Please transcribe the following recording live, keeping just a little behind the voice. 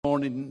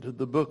morning to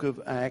the book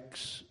of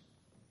Acts,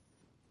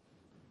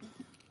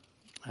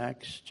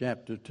 Acts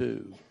chapter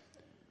 2.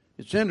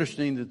 It's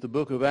interesting that the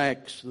book of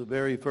Acts, the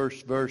very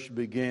first verse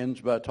begins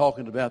by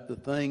talking about the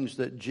things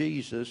that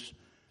Jesus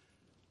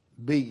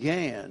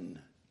began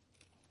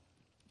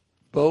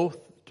both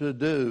to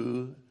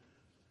do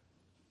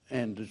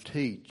and to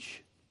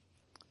teach.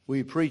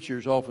 We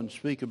preachers often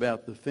speak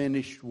about the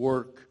finished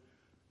work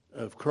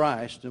of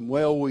Christ, and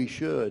well, we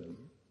should.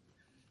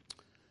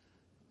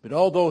 But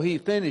although he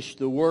finished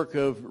the work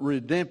of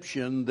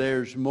redemption,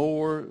 there's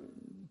more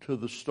to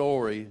the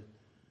story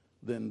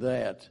than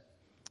that.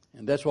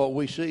 And that's what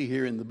we see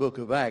here in the book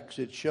of Acts.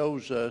 It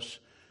shows us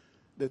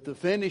that the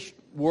finished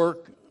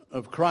work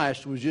of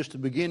Christ was just the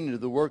beginning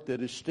of the work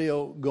that is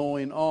still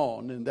going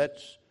on. And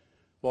that's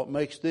what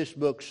makes this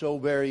book so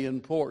very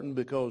important,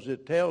 because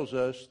it tells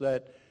us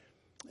that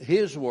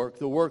his work,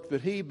 the work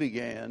that he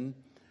began,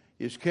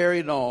 is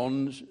carried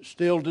on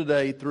still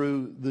today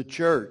through the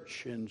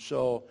church. And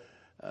so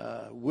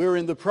we're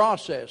in the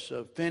process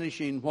of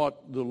finishing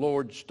what the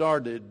Lord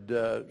started,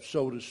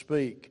 so to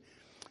speak.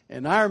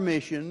 And our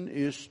mission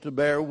is to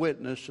bear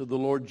witness of the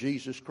Lord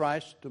Jesus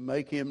Christ, to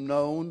make him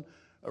known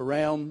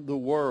around the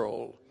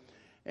world.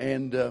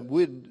 And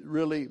we'd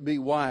really be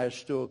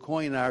wise to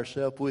acquaint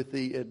ourselves with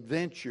the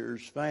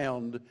adventures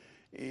found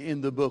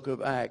in the book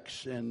of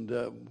Acts. And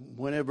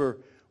whenever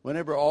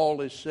all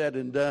is said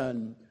and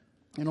done,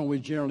 we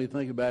generally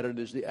think about it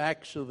as the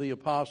Acts of the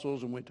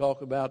Apostles, and we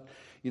talk about,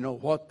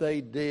 what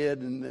they did,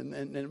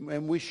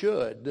 and we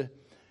should.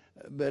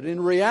 But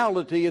in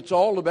reality, it's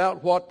all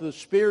about what the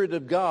Spirit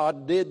of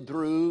God did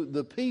through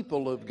the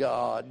people of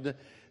God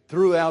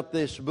throughout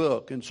this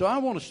book. And so I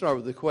want to start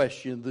with the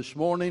question this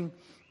morning: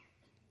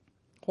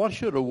 what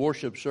should a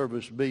worship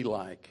service be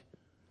like?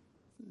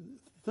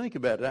 Think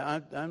about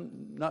it. I'm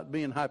not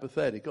being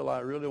hypothetical. I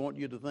really want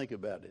you to think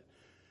about it.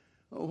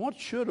 What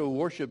should a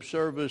worship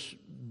service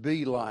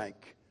be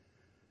like?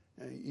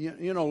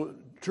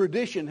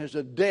 Tradition has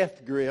a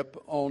death grip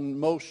on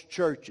most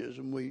churches,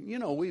 and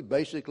we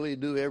basically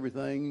do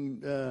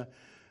everything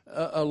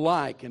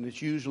alike, and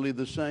it's usually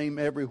the same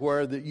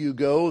everywhere that you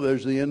go.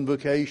 There's the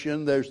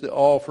invocation, there's the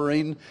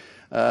offering.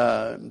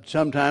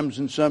 Sometimes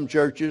in some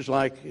churches,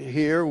 like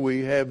here,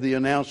 we have the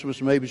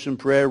announcements, maybe some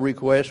prayer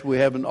requests. We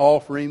have an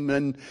offering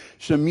and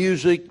some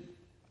music,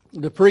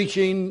 the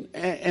preaching,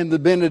 and the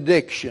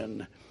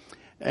benediction.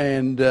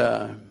 And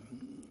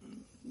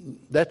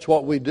that's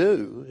what we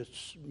do.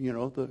 It's,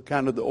 the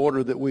kind of the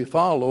order that we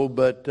follow.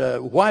 But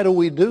why do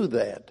we do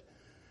that?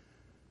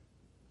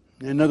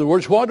 In other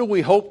words, what do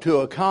we hope to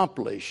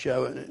accomplish?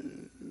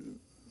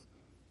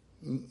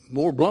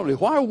 More bluntly,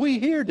 why are we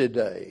here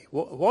today?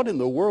 What in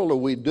the world are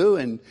we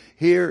doing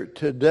here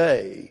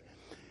today?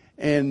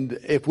 And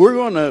if we're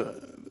going to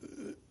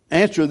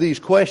answer these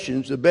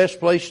questions, the best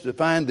place to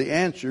find the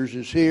answers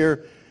is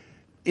here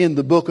in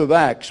the book of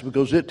Acts,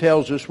 because it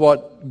tells us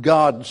what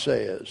God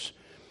says.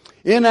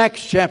 In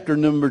Acts chapter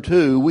number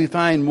 2, we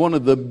find one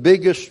of the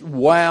biggest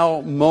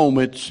wow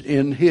moments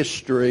in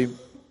history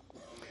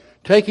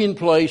taking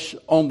place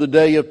on the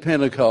day of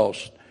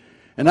Pentecost.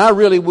 And I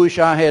really wish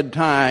I had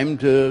time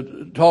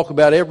to talk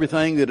about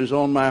everything that is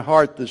on my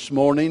heart this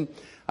morning.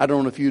 I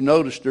don't know if you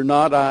noticed or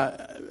not, I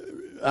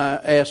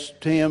asked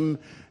Tim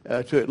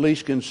to at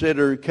least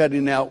consider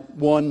cutting out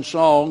one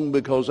song,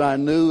 because I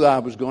knew I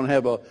was going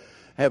to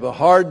have a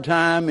hard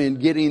time in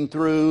getting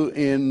through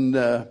in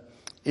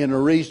a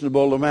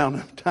reasonable amount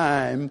of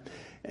time.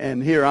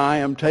 And here I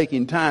am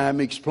taking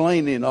time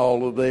explaining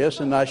all of this,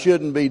 and I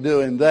shouldn't be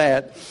doing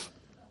that.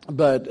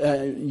 But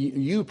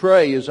you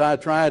pray as I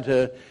try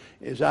to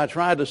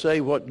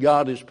say what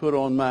God has put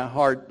on my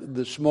heart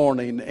this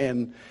morning.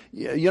 And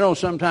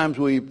sometimes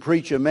we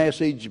preach a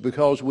message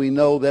because we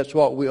know that's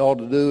what we ought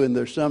to do, and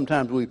there's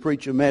sometimes we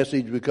preach a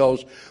message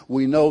because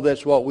we know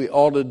that's what we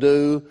ought to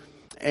do.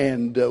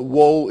 And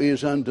woe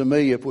is unto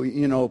me if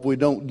we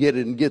don't get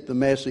it and get the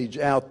message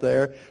out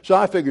there. So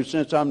I figured,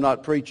 since I'm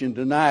not preaching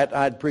tonight,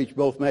 I'd preach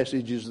both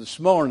messages this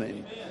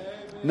morning.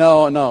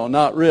 No,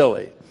 not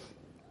really.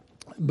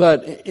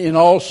 But in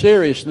all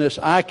seriousness,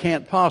 I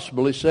can't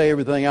possibly say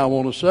everything I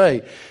want to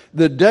say.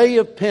 The day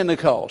of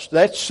Pentecost,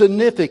 that's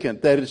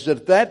significant. That is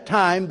at that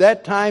time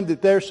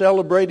that they're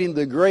celebrating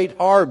the great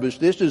harvest.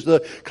 This is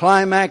the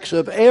climax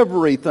of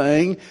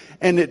everything.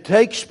 And it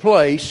takes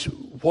place,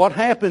 what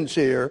happens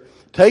here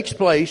takes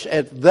place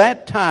at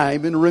that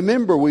time. And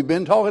remember, we've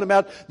been talking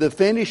about the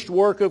finished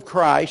work of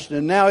Christ,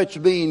 and now it's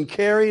being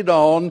carried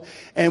on,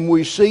 and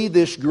we see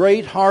this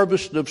great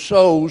harvest of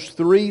souls,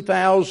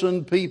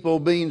 3,000 people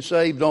being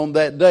saved on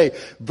that day.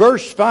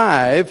 Verse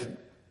 5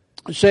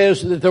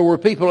 says that there were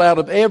people out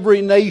of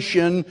every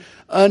nation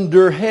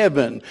under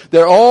heaven.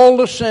 They're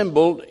all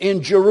assembled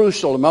in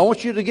Jerusalem. I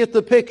want you to get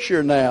the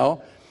picture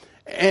now.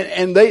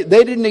 And they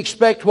didn't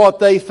expect what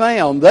they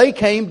found. They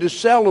came to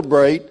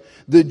celebrate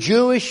the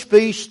Jewish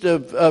feast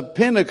of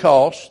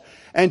Pentecost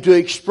and to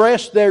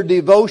express their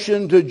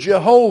devotion to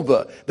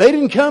Jehovah. They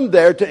didn't come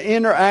there to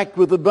interact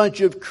with a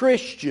bunch of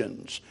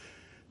Christians.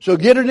 So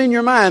get it in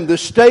your mind. The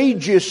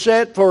stage is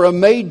set for a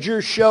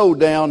major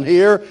showdown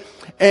here.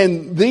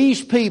 And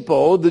these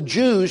people, the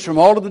Jews from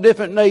all of the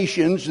different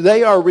nations,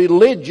 they are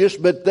religious,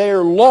 but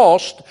they're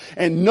lost.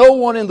 And no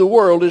one in the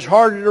world is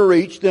harder to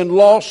reach than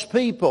lost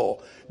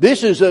people.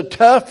 This is a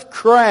tough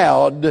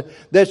crowd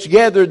that's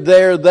gathered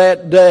there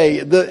that day.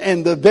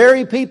 And the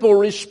very people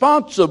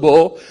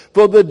responsible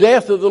for the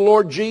death of the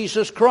Lord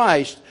Jesus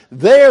Christ,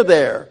 they're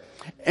there.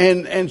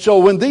 And so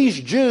when these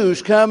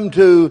Jews come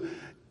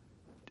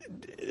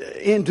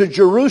into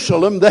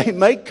Jerusalem, they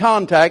make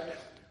contact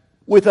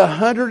with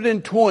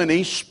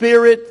 120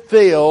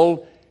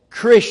 Spirit-filled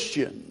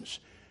Christians.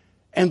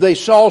 And they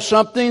saw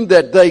something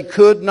that they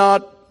could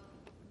not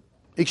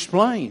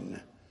explain.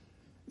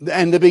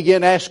 And they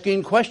began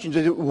asking questions.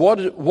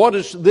 What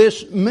does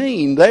this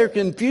mean? They're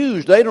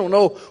confused. They don't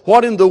know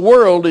what in the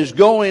world is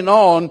going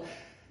on.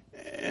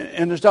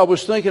 And as I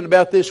was thinking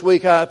about this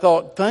week, I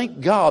thought,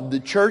 thank God the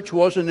church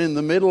wasn't in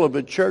the middle of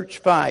a church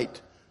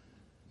fight.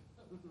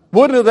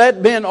 Wouldn't have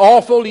that been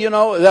awful, the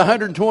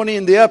 120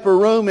 in the upper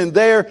room and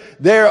there,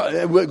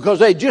 because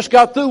they just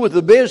got through with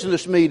the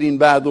business meeting,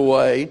 by the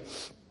way.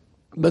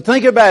 But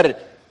think about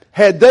it.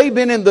 Had they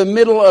been in the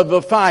middle of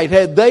a fight,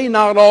 had they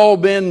not all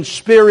been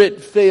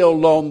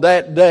Spirit-filled on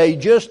that day,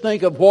 just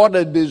think of what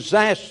a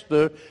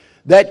disaster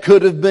that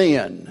could have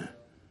been.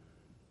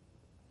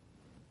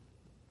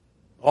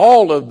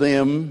 All of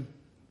them,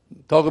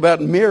 talk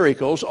about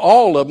miracles,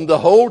 all of them, the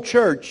whole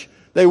church,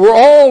 they were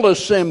all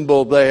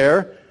assembled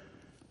there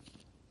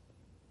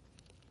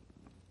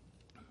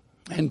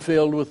and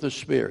filled with the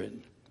Spirit.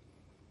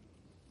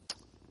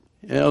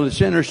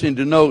 It's interesting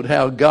to note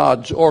how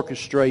God's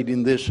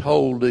orchestrating this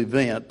whole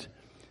event.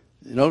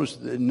 You notice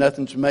that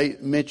nothing's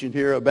mentioned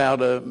here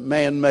about a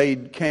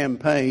man-made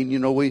campaign.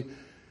 We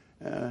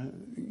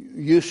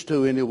used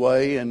to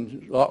anyway,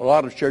 and a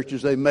lot of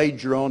churches, they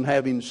major on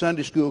having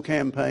Sunday school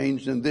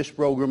campaigns and this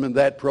program and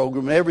that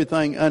program,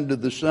 everything under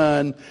the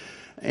sun.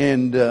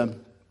 And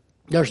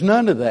there's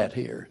none of that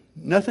here.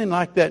 Nothing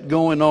like that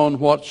going on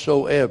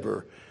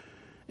whatsoever.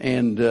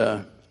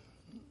 And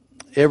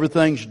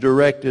everything's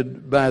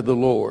directed by the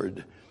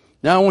Lord.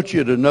 Now I want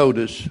you to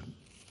notice,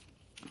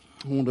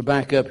 I want to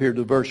back up here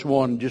to verse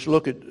 1 and just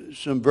look at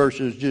some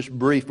verses just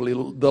briefly.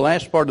 The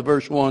last part of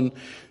verse 1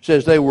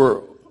 says they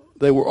were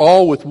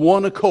all with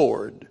one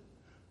accord.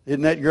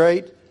 Isn't that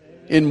great?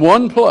 Amen. In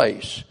one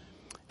place.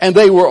 And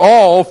they were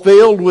all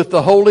filled with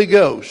the Holy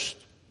Ghost,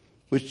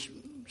 which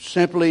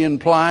simply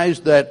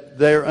implies that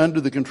they're under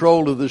the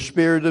control of the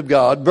Spirit of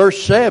God.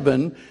 Verse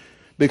 7,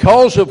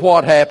 because of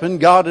what happened,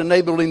 God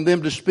enabling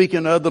them to speak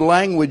in other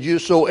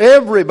languages so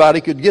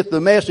everybody could get the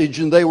message,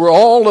 and they were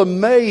all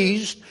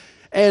amazed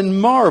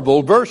and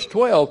marveled. Verse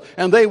 12,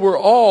 and they were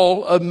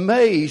all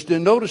amazed.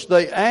 And notice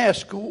they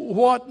asked,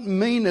 what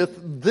meaneth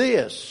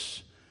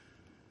this?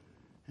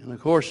 And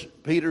of course,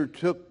 Peter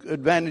took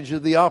advantage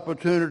of the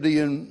opportunity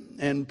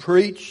and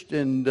preached.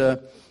 And it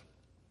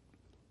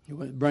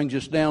brings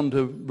us down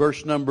to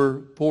verse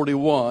number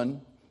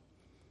 41.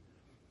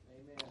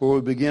 Where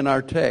we begin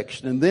our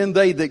text. And then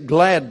they that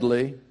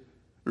gladly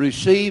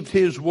received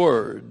his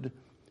word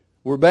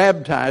were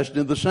baptized.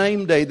 And the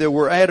same day there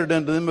were added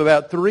unto them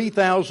about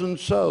 3,000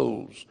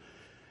 souls.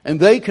 And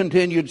they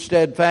continued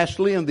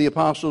steadfastly in the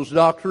apostles'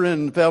 doctrine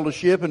and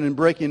fellowship and in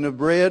breaking of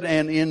bread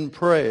and in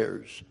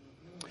prayers.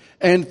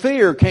 And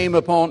fear came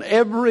upon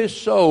every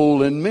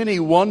soul, and many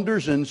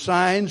wonders and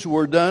signs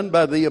were done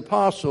by the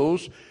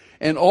apostles.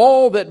 And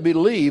all that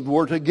believed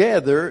were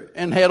together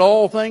and had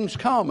all things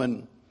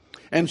common,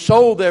 and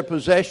sold their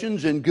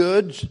possessions and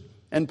goods,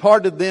 and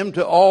parted them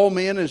to all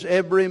men as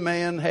every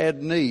man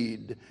had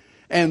need.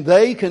 And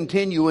they,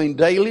 continuing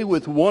daily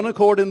with one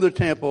accord in the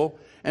temple,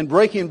 and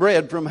breaking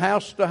bread from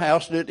house to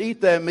house, did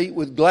eat their meat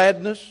with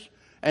gladness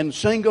and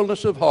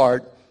singleness of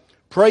heart,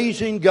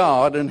 praising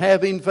God and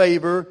having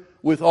favor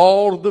with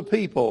all the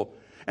people.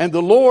 And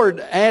the Lord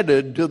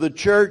added to the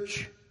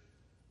church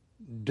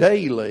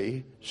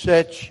daily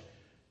such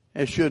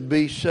as should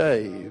be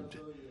saved.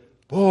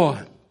 Boy,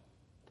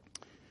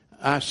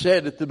 I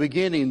said at the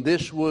beginning,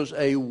 this was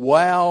a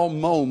wow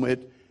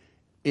moment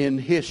in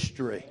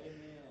history.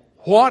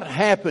 What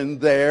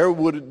happened there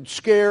would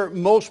scare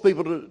most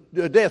people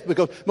to death,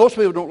 because most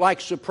people don't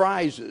like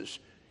surprises.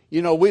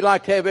 We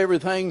like to have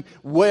everything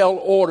well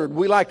ordered.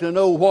 We like to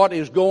know what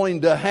is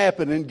going to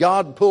happen. And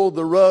God pulled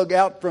the rug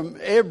out from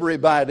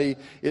everybody,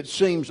 it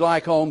seems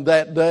like, on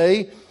that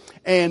day.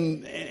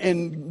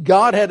 And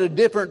God had a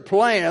different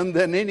plan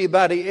than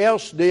anybody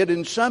else did,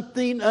 and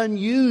something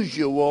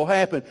unusual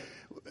happened.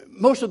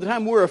 Most of the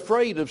time we're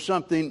afraid of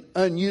something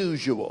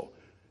unusual.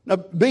 Now,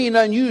 being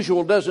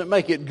unusual doesn't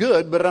make it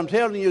good, but I'm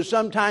telling you,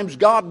 sometimes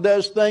God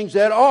does things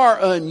that are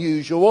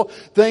unusual,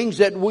 things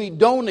that we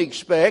don't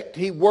expect.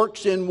 He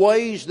works in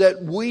ways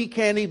that we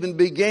can't even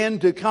begin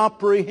to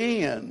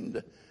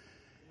comprehend.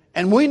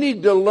 And we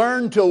need to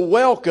learn to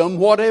welcome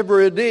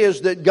whatever it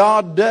is that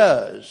God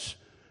does.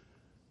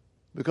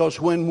 Because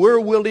when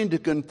we're willing to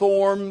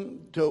conform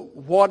to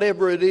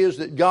whatever it is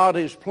that God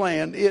has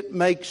planned, it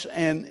makes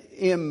an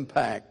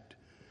impact.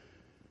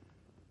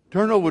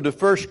 Turn over to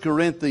 1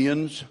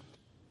 Corinthians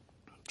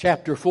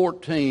chapter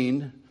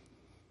 14.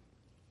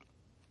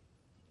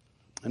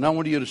 And I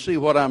want you to see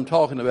what I'm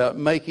talking about,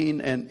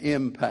 making an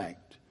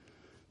impact.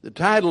 The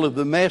title of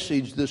the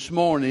message this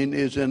morning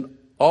is An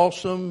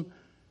Awesome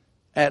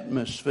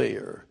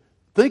Atmosphere.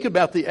 Think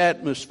about the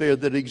atmosphere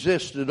that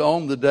existed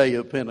on the day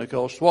of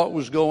Pentecost. What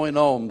was going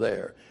on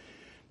there?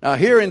 Now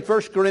here in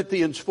 1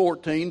 Corinthians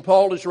 14,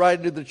 Paul is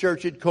writing to the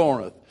church at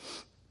Corinth.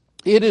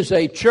 It is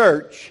a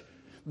church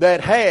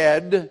that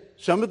had,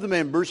 some of the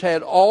members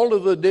had all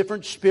of the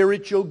different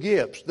spiritual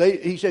gifts.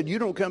 He said, you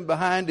don't come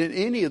behind in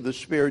any of the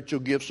spiritual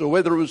gifts. So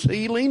whether it was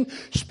healing,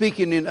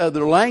 speaking in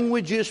other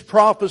languages,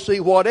 prophecy,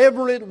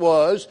 whatever it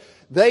was,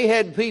 they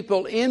had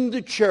people in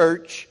the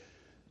church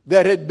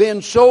that had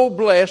been so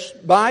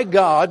blessed by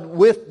God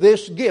with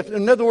this gift.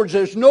 In other words,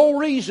 there's no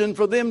reason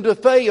for them to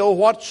fail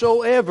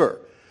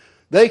whatsoever.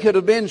 They could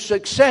have been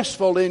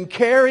successful in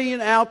carrying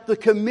out the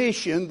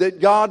commission that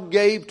God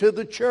gave to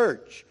the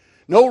church.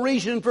 No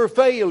reason for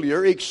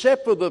failure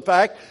except for the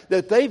fact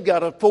that they've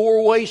got a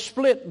four-way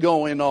split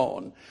going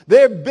on.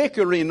 They're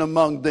bickering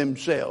among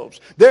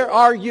themselves. They're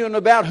arguing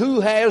about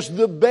who has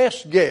the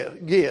best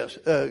gift.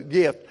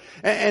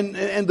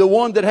 And the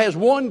one that has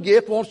one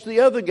gift wants the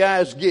other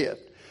guy's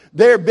gift.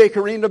 They're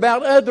bickering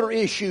about other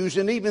issues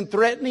and even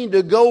threatening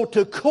to go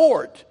to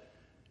court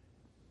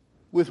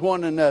with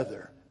one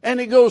another. And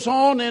it goes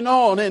on.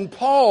 And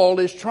Paul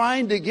is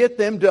trying to get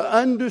them to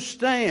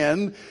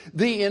understand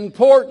the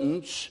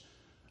importance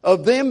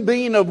of them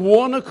being of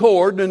one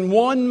accord and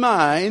one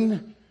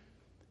mind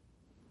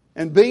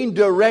and being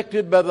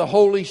directed by the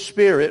Holy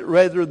Spirit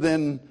rather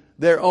than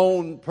their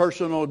own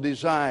personal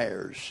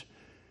desires.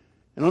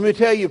 And let me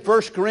tell you,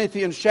 1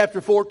 Corinthians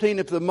chapter 14,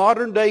 if the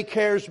modern day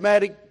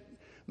charismatic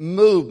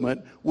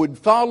movement would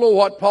follow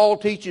what Paul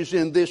teaches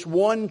in this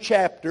one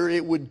chapter,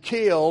 it would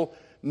kill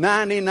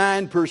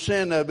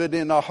 99% of it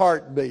in a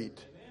heartbeat.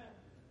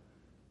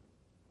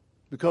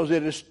 Because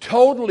it is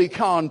totally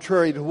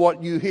contrary to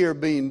what you hear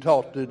being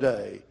taught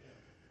today.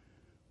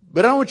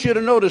 But I want you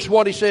to notice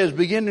what he says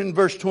beginning in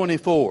verse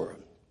 24.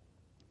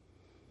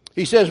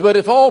 He says, but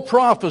if all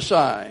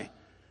prophesy,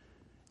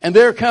 and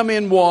there come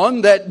in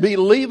one that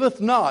believeth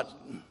not,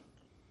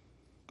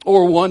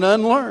 or one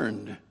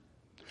unlearned,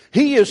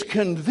 he is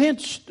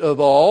convinced of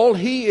all,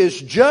 he is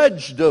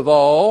judged of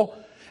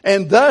all,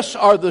 and thus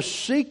are the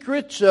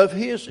secrets of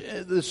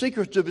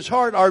his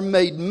heart are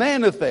made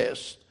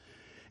manifest.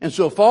 And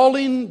so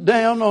falling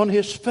down on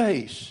his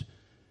face,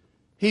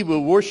 he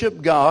will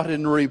worship God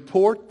and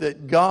report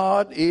that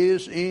God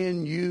is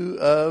in you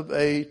of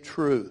a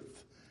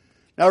truth.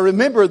 Now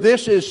remember,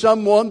 this is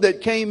someone that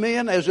came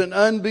in as an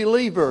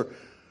unbeliever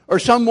or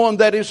someone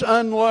that is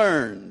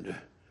unlearned.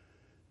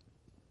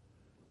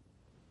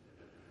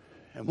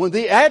 And when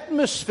the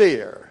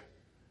atmosphere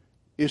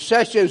is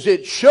such as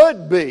it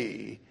should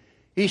be,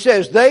 he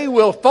says they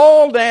will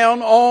fall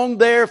down on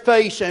their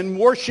face and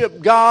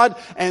worship God,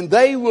 and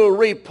they will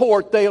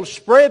report, they'll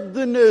spread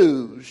the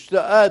news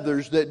to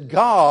others that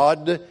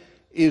God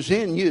is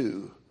in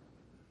you.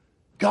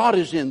 God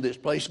is in this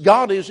place.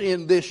 God is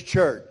in this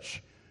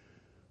church.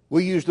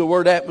 We use the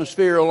word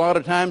atmosphere a lot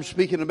of times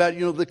speaking about,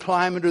 the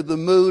climate or the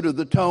mood or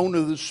the tone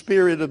or the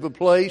spirit of a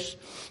place.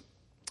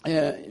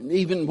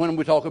 Even when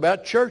we talk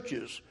about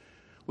churches.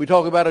 We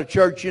talk about a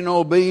church,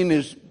 being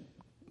as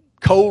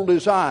cold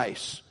as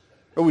ice.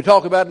 Or we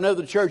talk about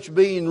another church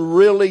being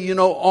really,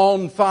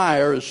 on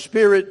fire, a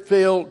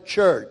spirit-filled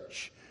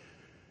church.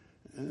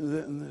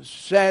 The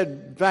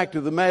sad fact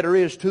of the matter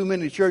is too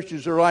many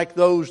churches are like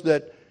those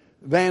that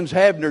Vance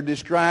Havner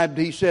described.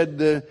 He said,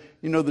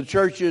 the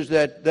churches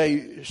that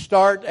they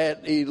start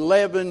at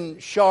 11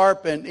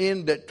 sharp and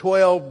end at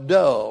 12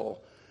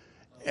 dull.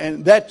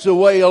 And that's the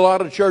way a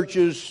lot of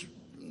churches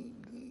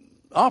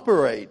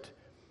operate.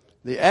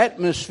 The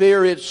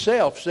atmosphere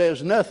itself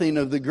says nothing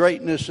of the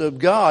greatness of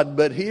God,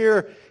 but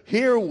here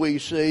we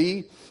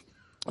see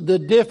the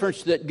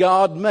difference that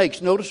God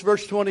makes. Notice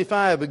verse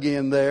 25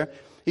 again there.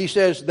 He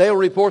says, they'll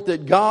report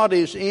that God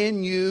is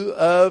in you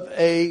of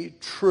a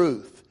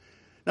truth.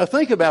 Now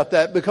think about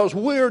that, because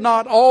we're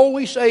not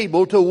always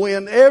able to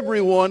win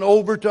everyone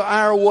over to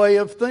our way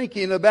of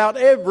thinking about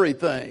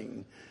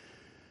everything.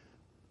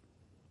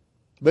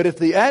 But if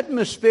the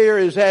atmosphere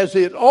is as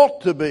it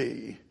ought to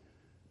be,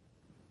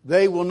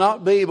 they will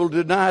not be able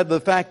to deny the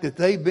fact that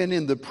they've been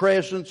in the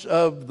presence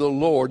of the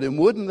Lord. And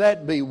wouldn't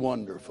that be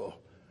wonderful?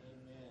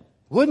 Amen.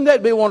 Wouldn't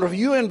that be wonderful?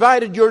 You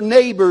invited your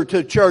neighbor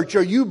to church,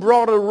 or you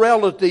brought a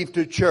relative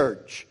to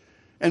church.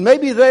 And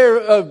maybe they're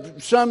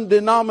of some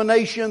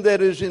denomination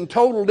that is in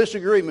total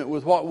disagreement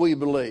with what we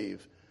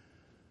believe.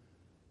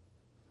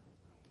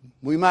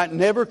 We might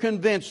never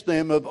convince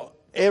them of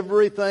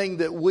everything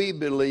that we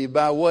believe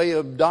by way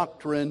of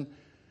doctrine,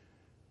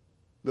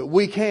 but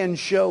we can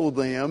show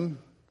them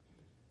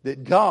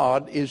that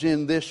God is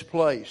in this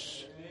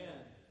place.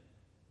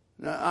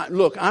 Now,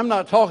 look, I'm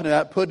not talking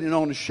about putting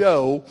on a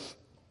show,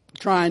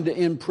 trying to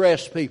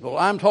impress people.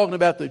 I'm talking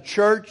about the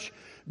church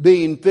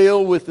being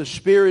filled with the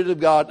Spirit of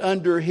God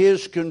under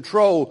His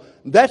control.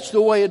 That's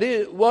the way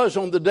it was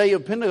on the day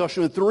of Pentecost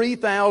when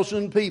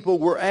 3,000 people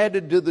were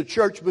added to the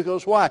church.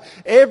 Because why?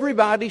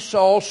 Everybody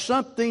saw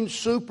something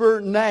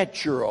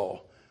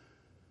supernatural.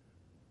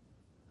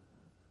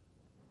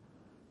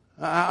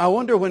 I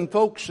wonder when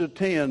folks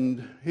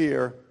attend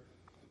here,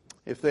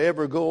 if they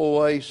ever go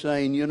away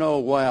saying, you know,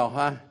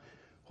 wow,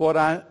 what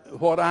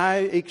I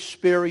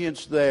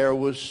experienced there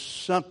was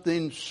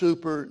something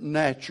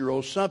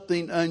supernatural,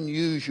 something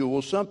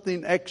unusual,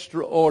 something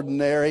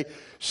extraordinary,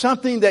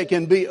 something that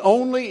can be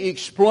only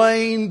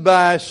explained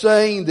by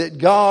saying that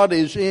God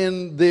is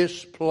in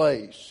this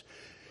place.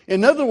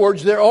 In other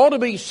words, there ought to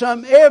be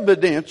some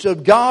evidence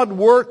of God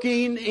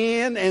working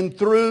in and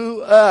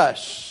through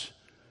us.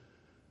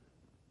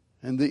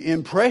 And the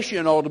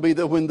impression ought to be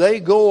that when they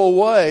go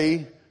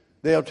away,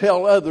 they'll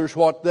tell others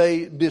what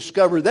they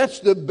discovered. That's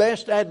the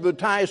best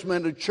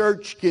advertisement a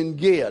church can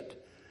get.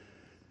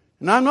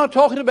 And I'm not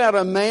talking about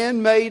a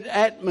man-made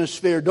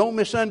atmosphere. Don't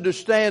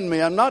misunderstand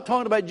me. I'm not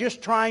talking about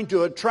just trying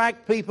to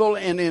attract people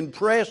and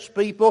impress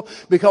people,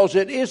 because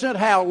it isn't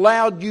how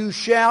loud you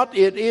shout.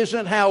 It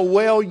isn't how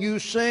well you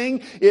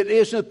sing. It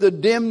isn't the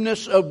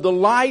dimness of the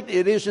light.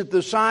 It isn't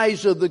the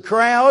size of the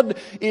crowd.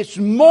 It's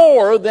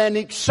more than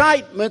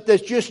excitement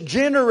that's just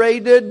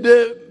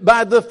generated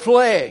by the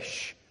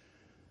flesh.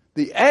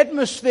 The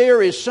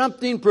atmosphere is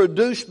something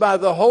produced by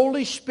the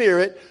Holy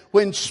Spirit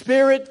when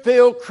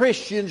Spirit-filled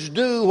Christians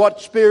do what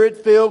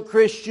Spirit-filled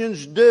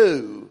Christians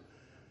do.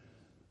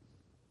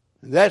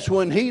 That's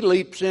when He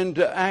leaps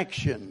into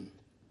action.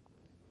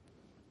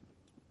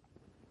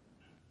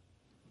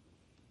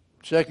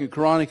 2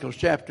 Chronicles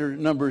chapter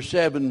number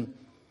 7.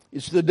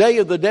 It's the day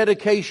of the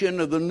dedication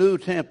of the new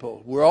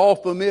temple. We're all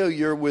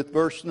familiar with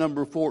verse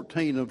number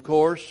 14, of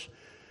course,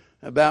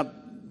 about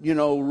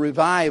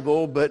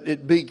revival, but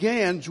it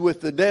begins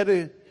with the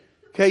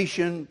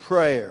dedication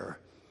prayer.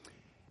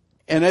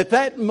 And at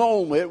that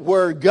moment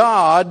where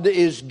God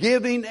is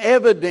giving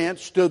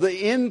evidence to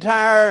the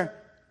entire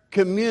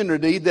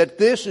community that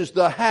this is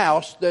the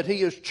house that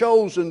He has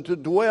chosen to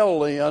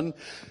dwell in,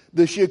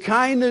 the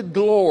Shekinah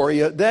glory,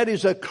 that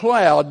is a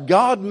cloud,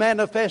 God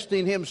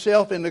manifesting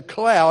Himself in a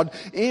cloud,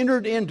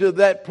 entered into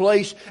that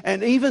place,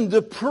 and even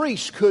the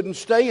priests couldn't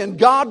stay, and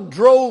God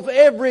drove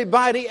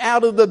everybody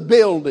out of the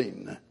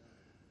building.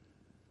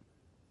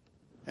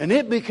 And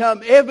it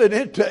became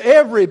evident to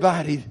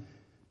everybody,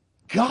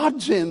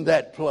 God's in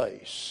that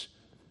place.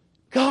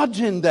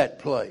 God's in that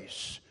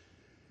place.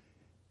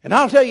 And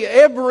I'll tell you,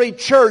 every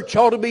church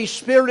ought to be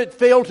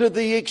Spirit-filled to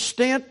the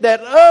extent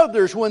that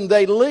others, when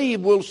they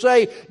leave, will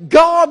say,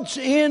 God's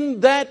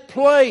in that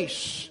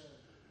place.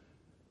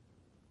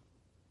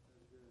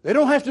 They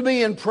don't have to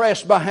be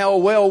impressed by how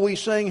well we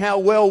sing, how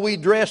well we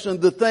dress, and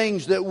the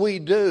things that we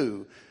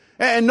do.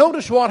 And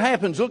notice what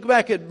happens. Look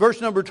back at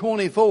verse number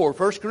 24.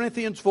 1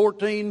 Corinthians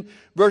 14,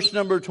 verse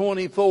number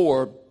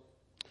 24.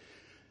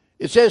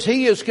 It says,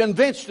 He is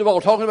convinced of all,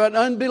 talking about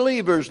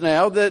unbelievers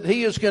now, that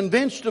He is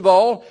convinced of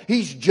all,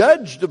 He's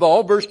judged of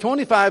all. Verse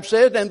 25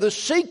 says, and the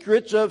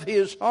secrets of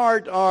His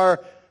heart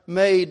are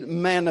made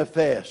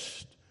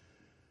manifest.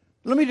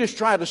 Let me just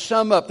try to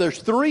sum up. There's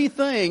 3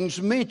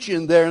 things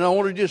mentioned there, and I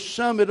want to just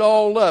sum it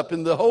all up.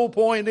 And the whole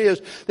point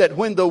is that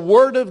when the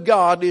Word of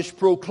God is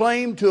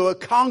proclaimed to a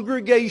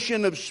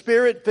congregation of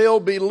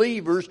Spirit-filled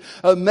believers,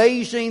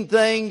 amazing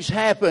things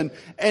happen.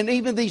 And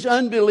even these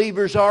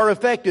unbelievers are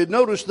affected.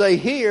 Notice they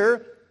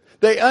hear,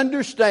 they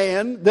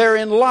understand, they're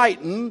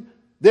enlightened,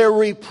 they're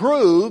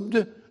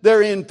reproved,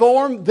 they're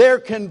informed, they're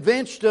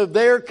convinced of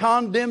their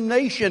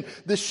condemnation,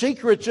 the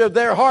secrets of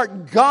their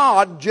heart.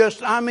 God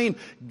just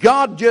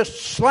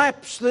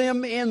slaps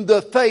them in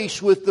the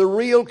face with the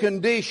real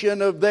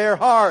condition of their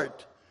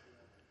heart.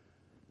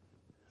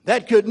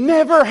 That could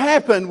never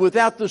happen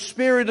without the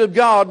Spirit of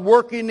God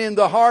working in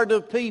the heart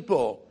of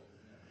people.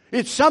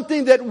 It's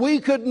something that we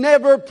could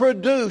never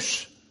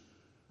produce.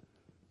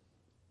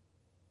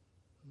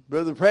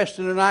 Brother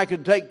Preston and I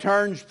could take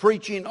turns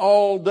preaching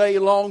all day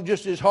long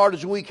just as hard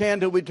as we can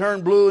till we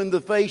turned blue in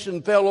the face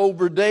and fell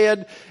over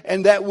dead,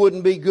 and that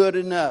wouldn't be good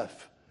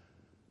enough.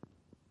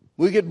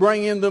 We could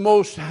bring in the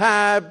most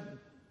high-powered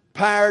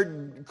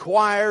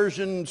choirs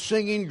and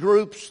singing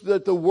groups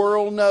that the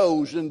world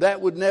knows, and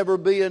that would never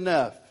be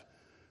enough.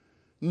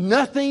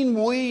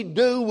 Nothing we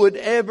do would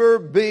ever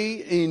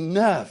be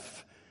enough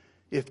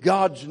if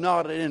God's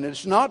not in it.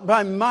 It's not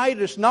by might,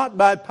 it's not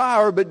by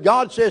power, but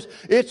God says,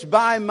 it's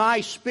by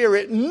my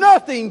Spirit.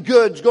 Nothing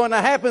good's going to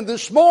happen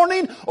this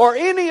morning or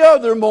any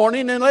other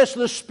morning unless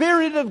the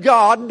Spirit of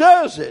God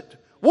does it.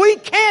 We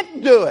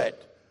can't do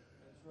it.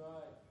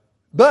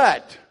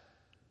 But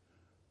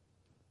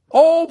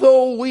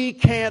although we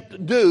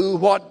can't do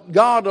what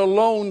God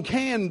alone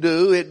can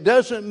do, it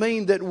doesn't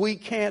mean that we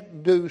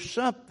can't do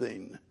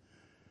something.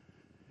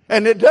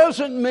 And it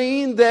doesn't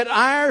mean that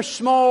our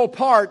small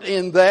part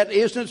in that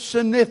isn't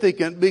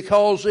significant,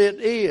 because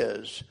it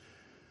is.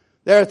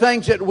 There are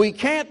things that we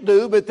can't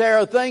do, but there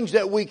are things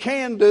that we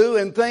can do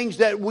and things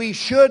that we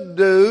should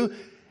do.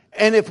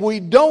 And if we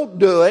don't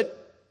do it,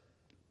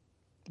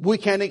 we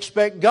can't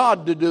expect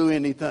God to do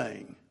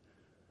anything.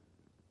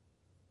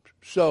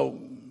 So,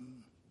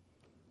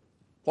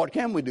 what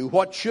can we do?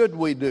 What should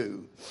we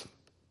do?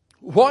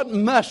 What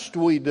must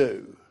we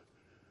do?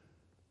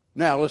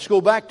 Now, let's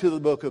go back to the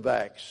book of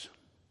Acts.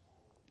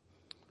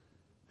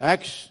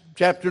 Acts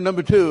chapter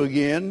number 2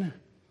 again.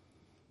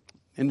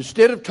 And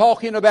instead of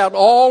talking about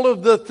all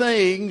of the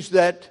things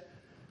that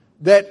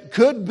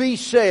could be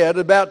said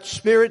about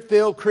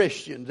Spirit-filled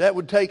Christians, that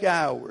would take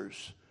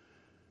hours.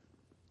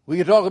 We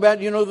could talk about,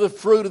 the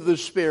fruit of the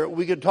Spirit.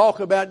 We could talk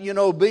about,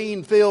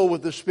 being filled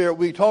with the Spirit.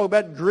 We could talk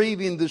about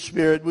grieving the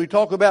Spirit. We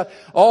talk about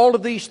all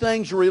of these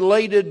things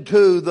related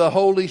to the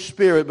Holy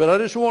Spirit. But I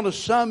just want to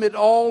sum it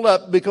all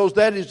up, because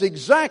that is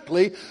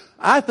exactly,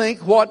 I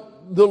think, what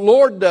the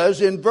Lord does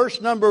in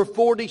verse number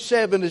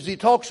 47 as He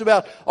talks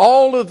about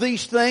all of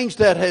these things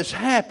that has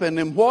happened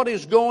and what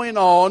is going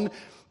on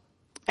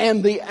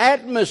and the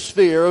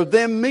atmosphere of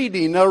them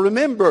meeting. Now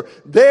remember,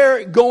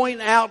 they're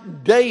going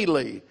out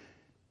daily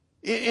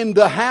in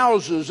the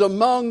houses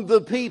among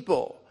the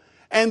people.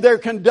 And they're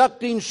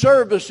conducting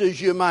services,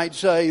 you might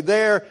say.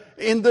 They're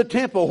in the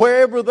temple.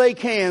 Wherever they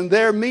can,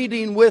 they're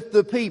meeting with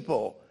the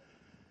people.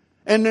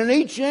 And in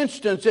each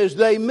instance as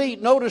they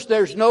meet, notice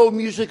there's no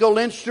musical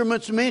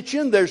instruments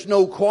mentioned. There's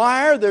no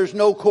choir. There's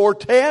no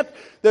quartet.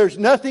 There's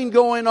nothing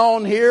going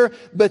on here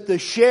but the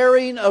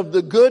sharing of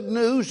the good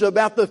news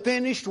about the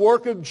finished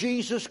work of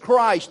Jesus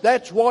Christ.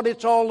 That's what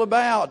it's all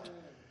about.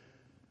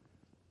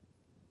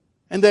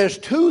 And there's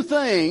two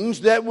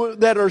things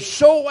that are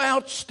so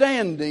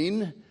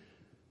outstanding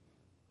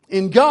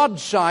in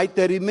God's sight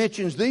that He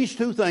mentions these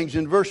two things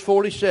in verse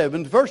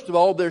 47. First of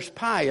all, there's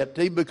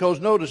piety, because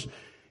notice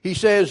He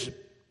says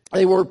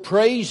they were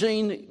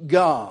praising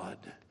God.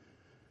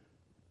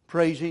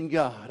 Praising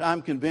God.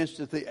 I'm convinced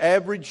that the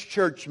average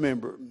church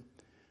member,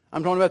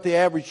 I'm talking about the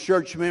average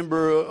church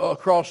member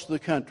across the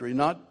country,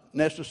 not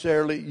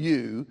necessarily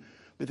you,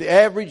 but the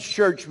average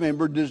church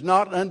member does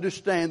not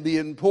understand the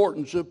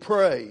importance of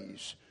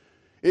praise.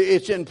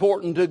 It's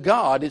important to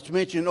God. It's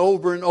mentioned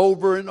over and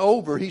over and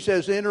over. He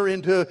says, enter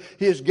into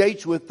His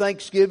gates with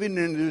thanksgiving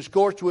and His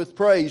courts with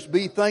praise.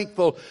 Be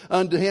thankful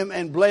unto Him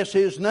and bless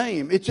His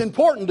name. It's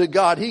important to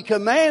God. He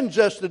commands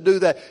us to do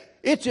that.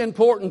 It's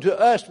important to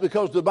us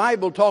because the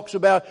Bible talks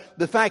about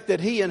the fact that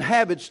He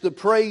inhabits the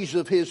praise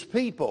of His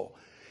people.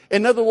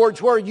 In other words,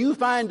 where you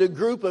find a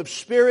group of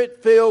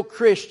Spirit-filled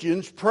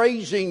Christians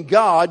praising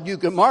God, you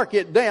can mark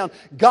it down.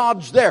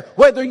 God's there,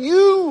 whether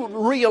you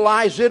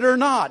realize it or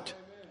not.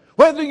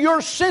 Whether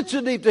you're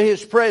sensitive to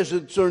His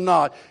presence or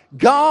not,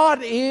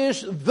 God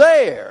is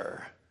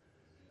there.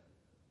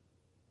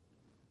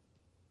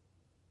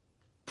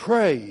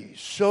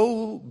 Praise,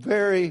 so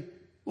very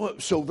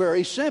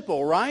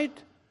simple, right?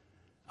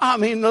 I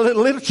mean,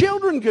 little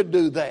children could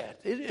do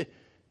that.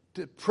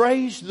 To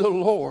praise the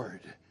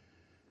Lord.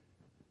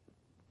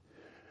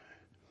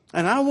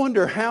 And I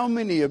wonder how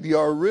many of you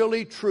are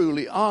really,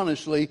 truly,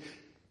 honestly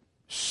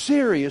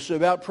serious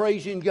about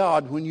praising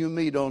God when you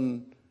meet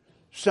on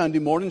Sunday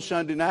morning,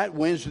 Sunday night,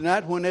 Wednesday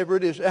night, whenever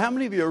it is. How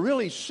many of you are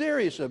really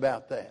serious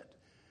about that?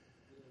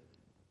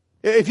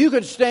 If you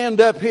could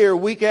stand up here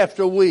week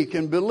after week,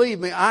 and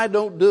believe me, I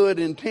don't do it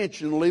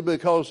intentionally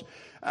because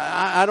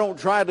I don't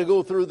try to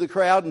go through the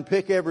crowd and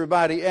pick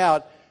everybody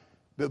out.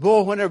 But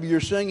boy, whenever you're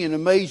singing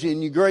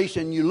Amazing Grace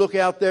and you look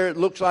out there, it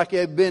looks like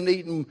they've been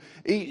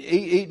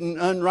eating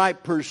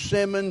unripe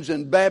persimmons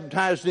and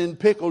baptized in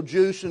pickle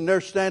juice, and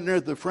they're standing there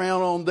with the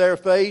frown on their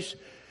face.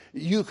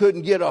 You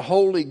couldn't get a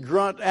holy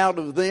grunt out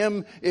of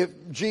them if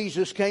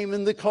Jesus came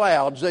in the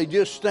clouds. They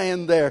just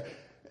stand there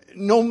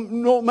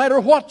no matter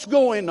what's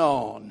going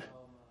on.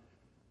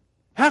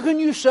 How can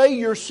you say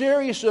you're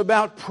serious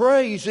about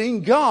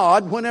praising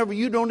God whenever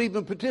you don't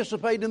even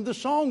participate in the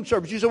song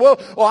service? You say, well,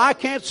 I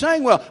can't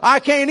sing well. I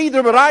can't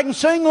either, but I can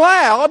sing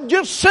loud.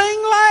 Just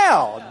sing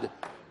loud.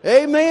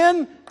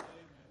 Amen?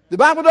 The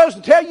Bible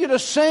doesn't tell you to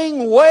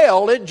sing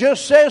well. It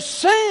just says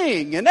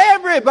sing, and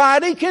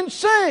everybody can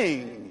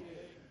sing.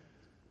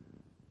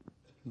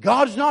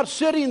 God's not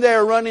sitting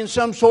there running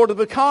some sort of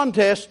a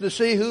contest to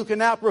see who can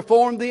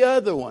outperform the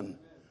other one.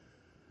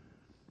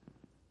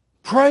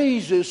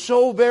 Praise is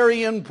so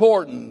very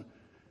important.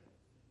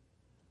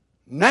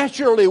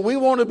 Naturally, we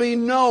want to be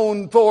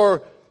known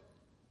for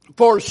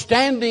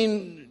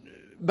standing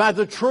by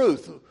the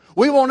truth.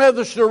 We want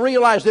others to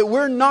realize that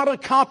we're not a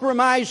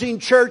compromising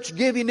church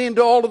giving in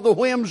to all of the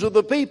whims of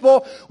the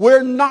people.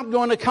 We're not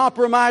going to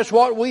compromise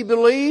what we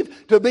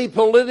believe to be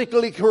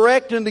politically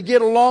correct and to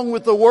get along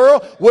with the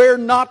world. We're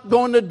not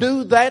going to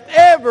do that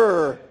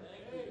ever.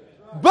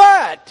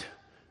 But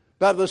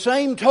by the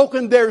same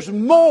token, there's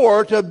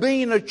more to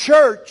being a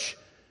church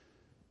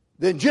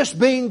than just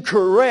being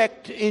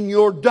correct in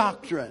your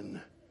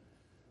doctrine.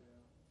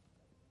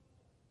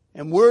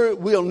 And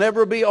we'll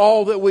never be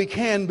all that we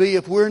can be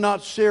if we're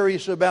not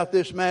serious about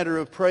this matter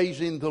of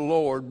praising the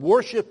Lord,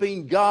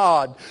 worshiping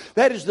God.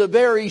 That is the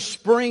very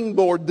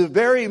springboard, the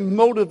very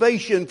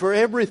motivation for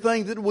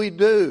everything that we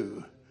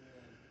do.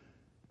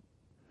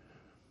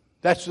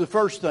 That's the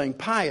first thing,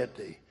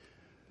 piety.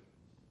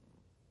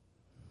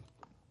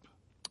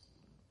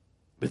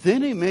 But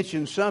then he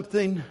mentioned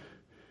something,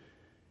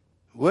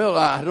 well,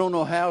 I don't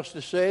know how else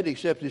to say it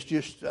except it's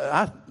just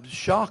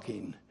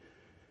shocking.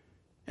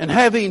 And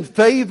having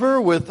favor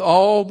with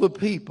all the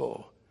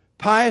people.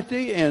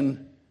 Piety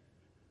and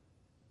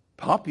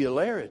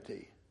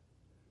popularity.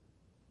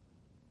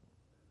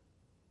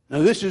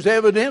 Now this is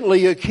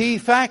evidently a key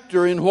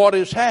factor in what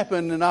has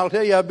happened. And I'll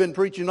tell you, I've been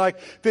preaching like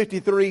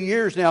 53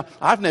 years now.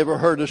 I've never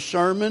heard a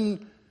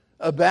sermon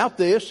about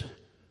this.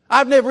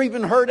 I've never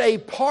even heard a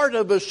part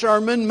of a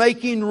sermon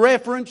making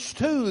reference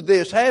to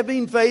this,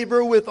 having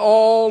favor with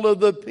all of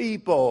the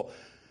people.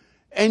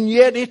 And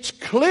yet it's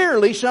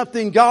clearly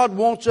something God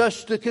wants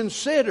us to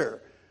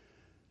consider.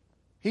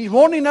 He's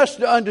wanting us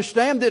to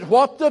understand that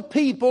what the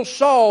people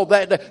saw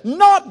that day,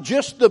 not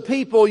just the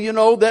people,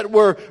 that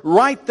were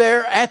right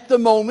there at the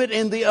moment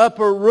in the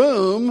upper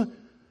room,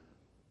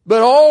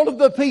 but all of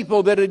the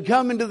people that had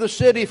come into the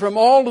city from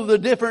all of the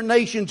different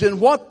nations, and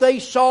what they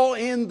saw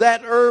in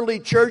that early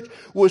church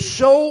was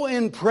so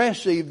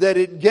impressive that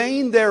it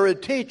gained their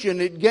attention,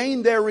 it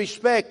gained their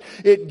respect,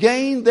 it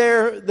gained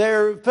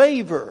their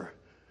favor.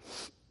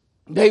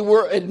 They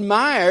were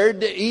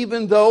admired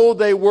even though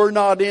they were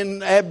not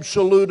in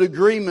absolute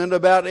agreement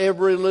about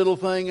every little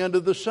thing under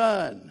the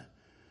sun.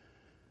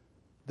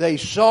 They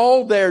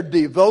saw their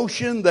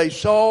devotion, they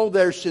saw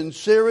their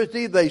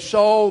sincerity, they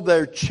saw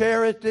their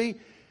charity.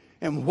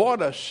 And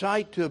what a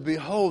sight to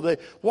behold. They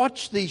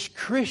watch these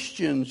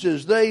Christians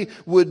as they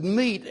would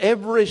meet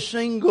every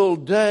single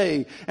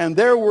day. And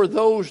there were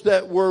those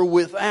that were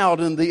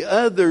without, and the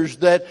others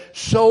that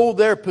sold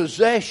their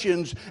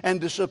possessions, and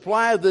to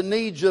supply the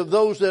needs of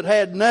those that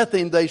had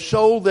nothing, they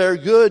sold their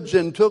goods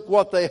and took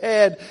what they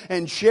had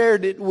and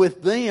shared it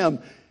with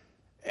them.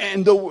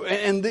 And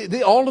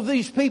all of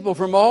these people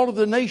from all of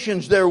the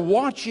nations, they're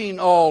watching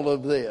all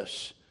of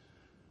this.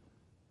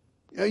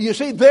 You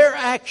see, their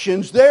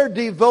actions, their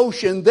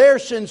devotion, their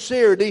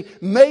sincerity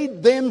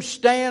made them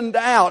stand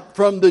out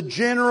from the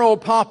general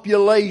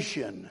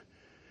population.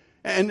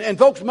 And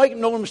folks, make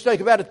no mistake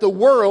about it, the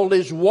world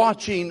is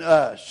watching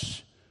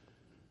us.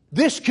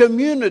 This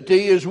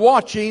community is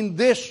watching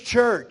this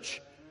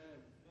church.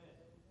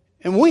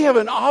 And we have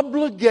an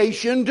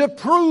obligation to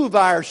prove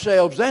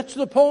ourselves. That's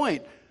the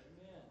point.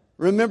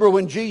 Remember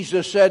when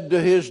Jesus said to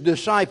His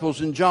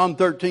disciples in John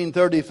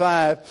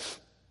 13:35,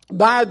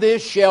 "By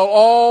this shall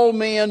all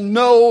men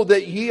know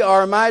that ye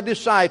are my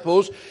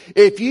disciples,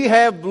 if ye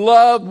have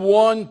love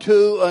one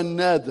to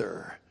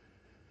another."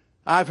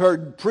 I've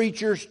heard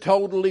preachers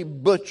totally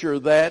butcher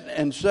that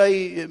and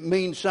say it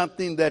means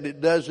something that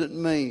it doesn't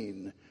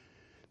mean.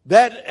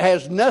 That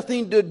has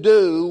nothing to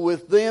do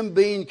with them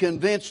being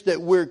convinced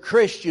that we're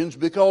Christians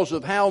because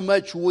of how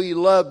much we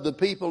love the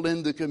people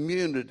in the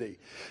community.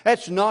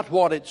 That's not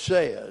what it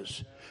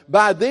says.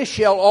 By this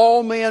shall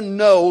all men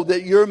know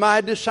that you're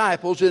my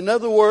disciples. In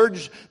other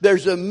words,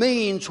 there's a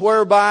means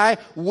whereby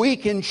we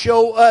can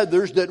show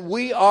others that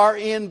we are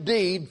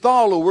indeed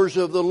followers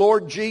of the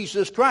Lord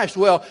Jesus Christ.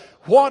 Well,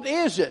 what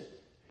is it?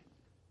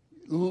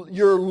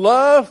 Your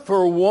love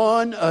for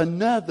one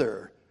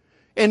another.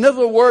 In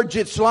other words,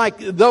 it's like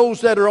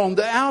those that are on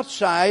the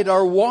outside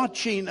are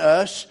watching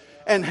us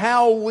and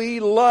how we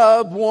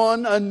love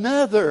one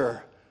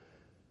another.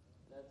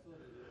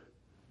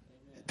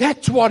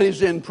 That's what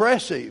is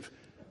impressive.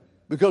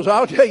 Because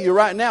I'll tell you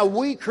right now,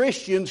 we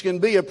Christians can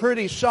be a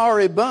pretty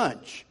sorry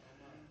bunch.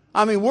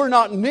 I mean, we're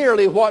not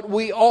nearly what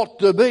we ought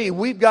to be.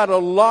 We've got a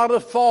lot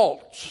of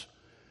faults.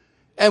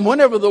 And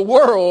whenever the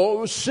world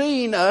was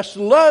seeing us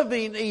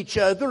loving each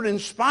other in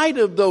spite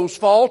of those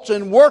faults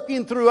and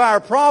working through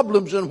our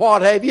problems and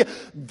what have you,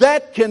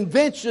 that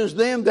convinces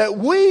them that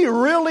we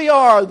really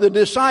are the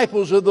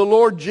disciples of the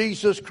Lord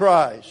Jesus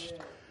Christ.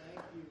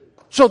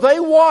 So they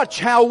watch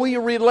how we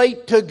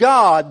relate to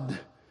God,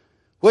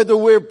 whether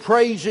we're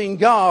praising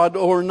God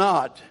or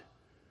not.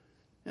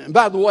 And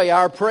by the way,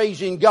 our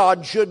praising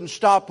God shouldn't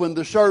stop when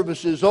the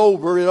service is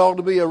over. It ought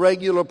to be a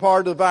regular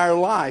part of our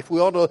life. We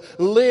ought to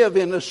live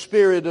in a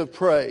spirit of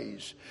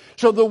praise.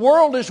 So the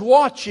world is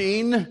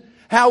watching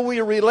how we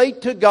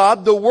relate to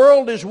God. The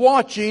world is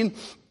watching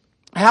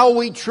how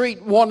we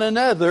treat one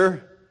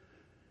another.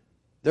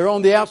 They're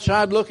on the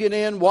outside looking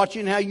in,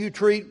 watching how you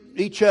treat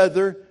each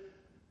other.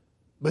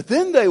 But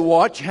then they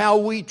watch how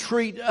we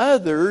treat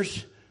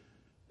others,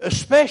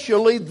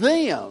 especially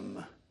them.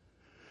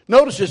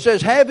 Notice it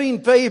says,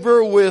 having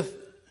favor with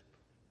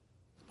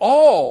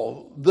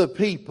all the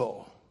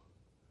people.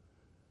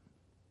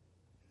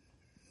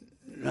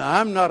 Now,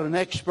 I'm not an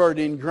expert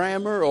in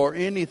grammar or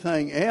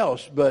anything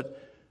else,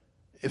 but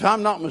if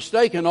I'm not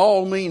mistaken,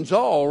 all means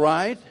all,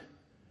 right?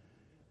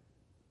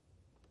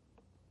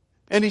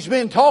 And he's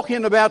been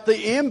talking about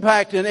the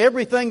impact and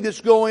everything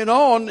that's going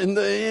on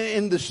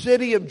in the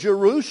city of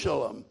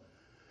Jerusalem.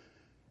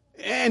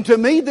 And to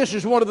me, this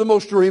is one of the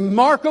most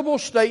remarkable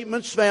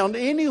statements found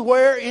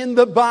anywhere in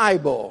the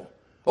Bible.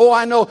 Oh,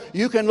 I know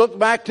you can look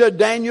back to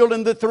Daniel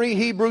and the 3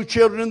 Hebrew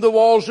children in the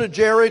walls of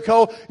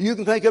Jericho. You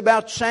can think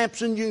about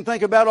Samson. You can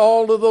think about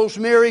all of those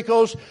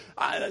miracles.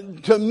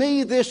 To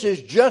me, this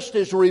is just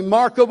as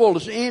remarkable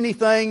as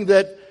anything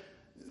that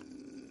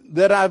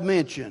that I've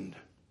mentioned.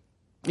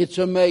 It's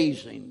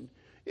amazing.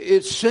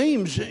 It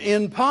seems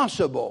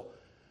impossible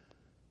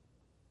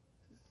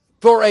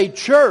for a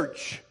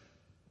church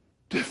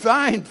to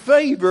find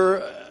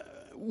favor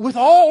with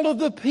all of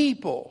the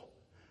people.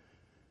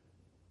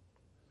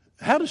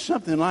 How does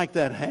something like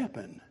that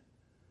happen?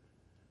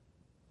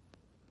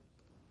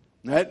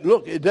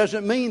 Look, it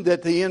doesn't mean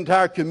that the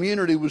entire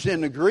community was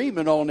in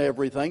agreement on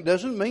everything. It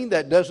doesn't mean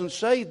that. It doesn't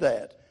say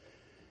that.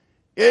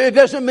 It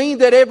doesn't mean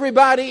that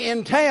everybody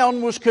in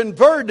town was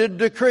converted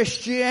to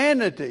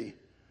Christianity.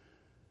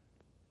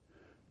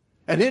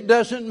 And it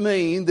doesn't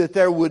mean that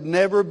there would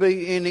never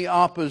be any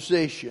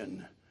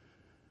opposition.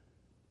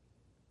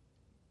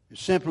 It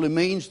simply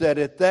means that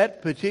at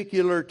that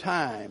particular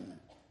time,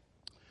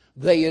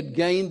 they had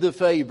gained the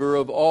favor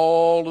of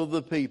all of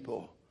the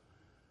people.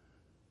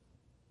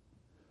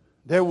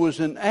 There was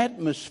an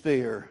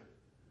atmosphere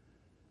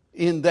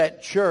in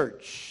that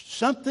church,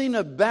 something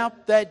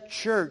about that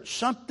church,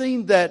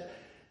 something that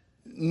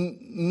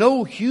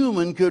no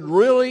human could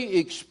really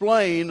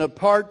explain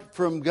apart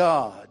from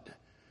God.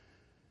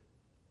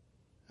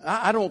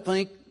 I don't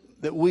think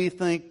that we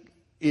think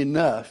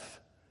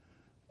enough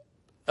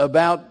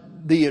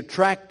about the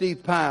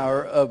attractive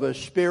power of a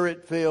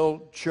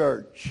Spirit-filled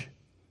church.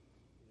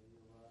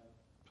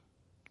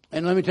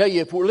 And let me tell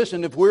you, if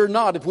we're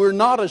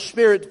not a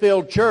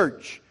Spirit-filled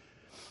church,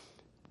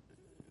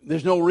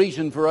 there's no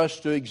reason for us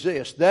to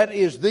exist. That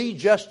is the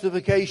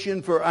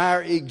justification for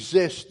our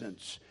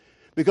existence.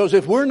 Because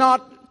if we're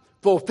not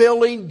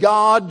fulfilling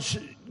God's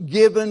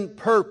given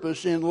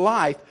purpose in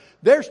life,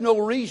 there's no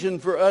reason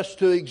for us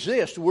to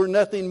exist. We're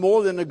nothing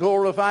more than a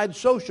glorified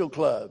social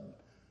club.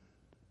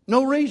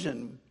 No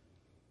reason.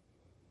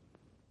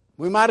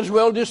 We might as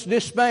well just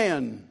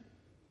disband.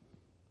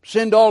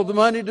 Send all the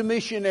money to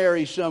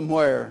missionaries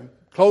somewhere.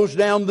 Close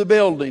down the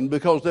building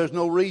because there's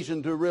no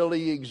reason to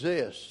really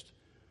exist.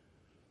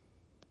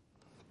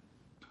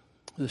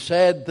 The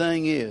sad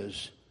thing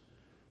is,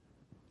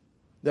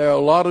 there are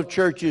a lot of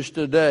churches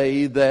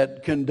today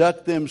that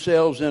conduct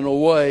themselves in a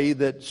way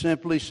that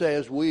simply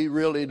says, we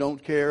really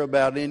don't care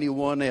about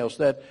anyone else.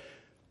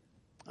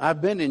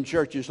 I've been in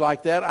churches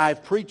like that.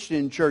 I've preached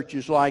in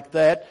churches like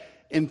that.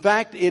 In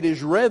fact, it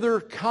is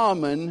rather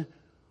common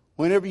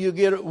whenever you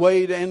get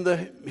away in the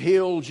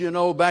hills,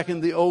 back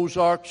in the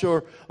Ozarks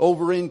or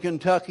over in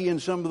Kentucky in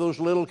some of those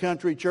little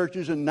country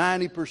churches, and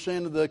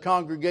 90% of the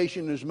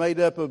congregation is made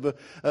up of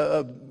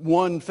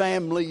one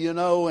family,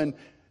 and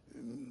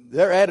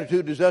their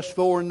attitude is us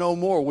four and no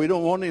more. We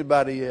don't want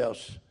anybody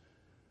else.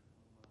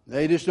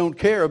 They just don't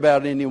care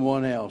about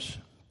anyone else.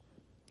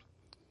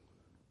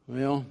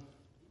 Well,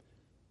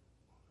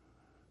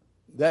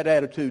 that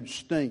attitude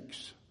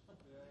stinks.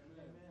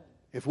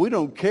 If we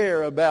don't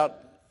care about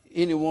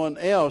anyone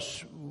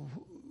else,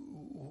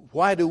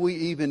 why do we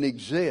even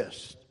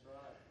exist?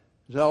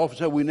 As I often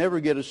say, we never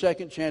get a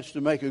second chance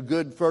to make a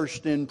good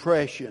first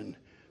impression.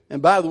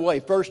 And by the way,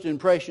 first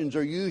impressions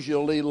are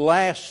usually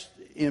last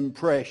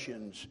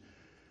impressions.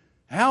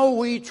 How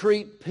we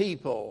treat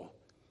people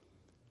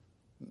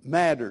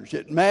matters.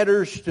 It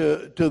matters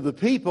to the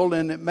people,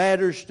 and it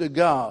matters to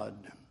God.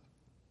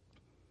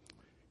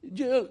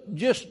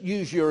 Just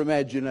use your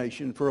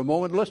imagination for a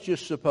moment. Let's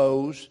just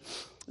suppose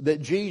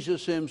that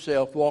Jesus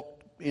himself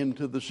walked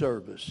into the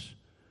service.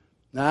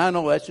 Now, I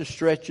know that's a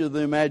stretch of the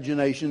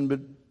imagination,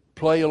 but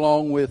play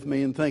along with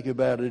me and think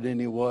about it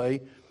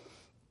anyway.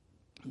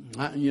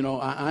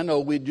 I know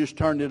we'd just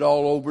turned it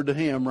all over to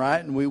him,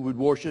 right? And we would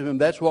worship him.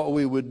 That's what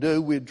we would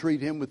do. We'd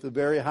treat him with the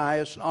very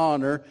highest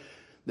honor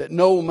that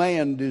no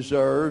man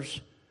deserves.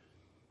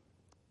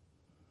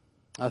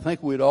 I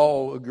think we'd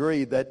all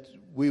agree that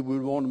we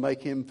would want to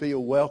make him feel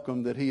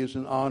welcome, that he is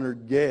an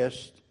honored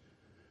guest.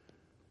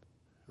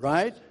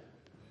 Right?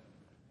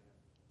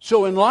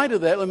 So in light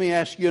of that, let me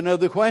ask you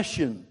another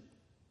question.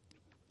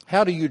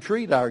 How do you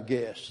treat our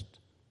guests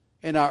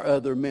and our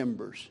other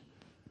members?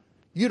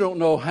 You don't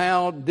know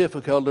how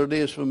difficult it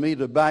is for me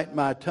to bite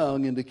my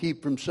tongue and to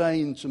keep from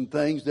saying some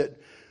things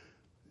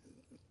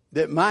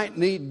that might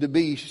need to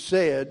be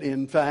said.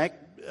 In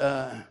fact,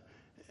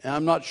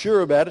 I'm not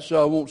sure about it,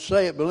 so I won't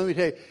say it. But let me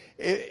tell you,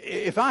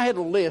 if I had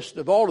a list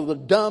of all of the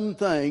dumb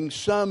things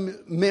some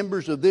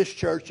members of this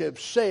church have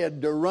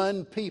said to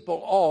run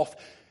people off,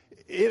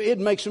 it'd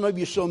make some of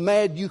you so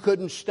mad you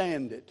couldn't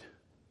stand it.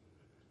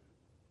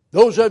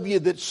 Those of you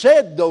that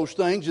said those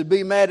things would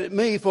be mad at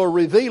me for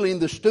revealing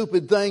the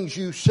stupid things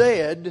you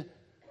said.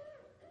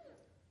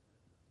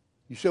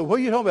 You say, what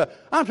are you talking about?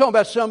 I'm talking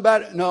about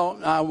somebody. No,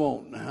 I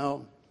won't.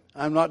 No,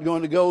 I'm not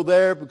going to go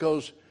there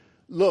because,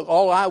 look,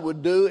 all I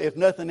would do, if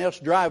nothing else,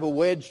 drive a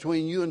wedge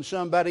between you and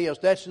somebody else.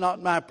 That's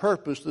not my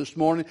purpose this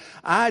morning.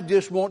 I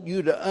just want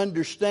you to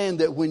understand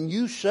that when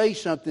you say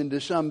something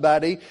to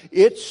somebody,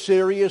 it's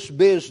serious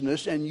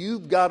business, and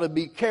you've got to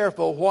be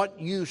careful what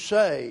you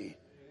say.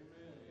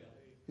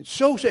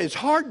 It's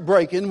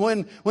heartbreaking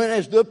when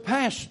as the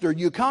pastor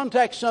you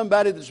contact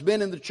somebody that's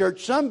been in the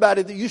church,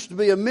 somebody that used to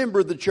be a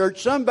member of the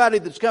church, somebody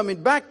that's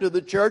coming back to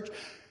the church,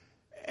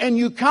 and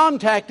you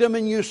contact them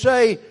and you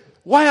say,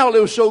 Wow,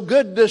 it was so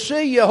good to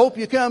see you. I hope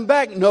you come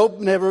back. Nope,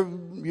 never.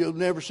 You'll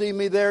never see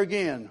me there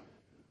again.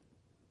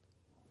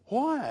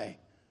 Why?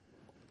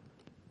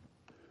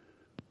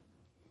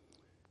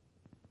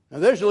 Now,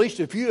 there's at least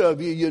a few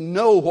of you, you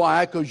know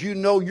why, because you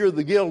know you're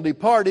the guilty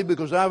party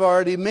because I've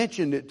already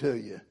mentioned it to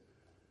you.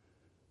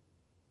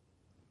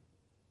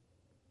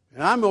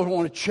 And I'm going to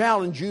want to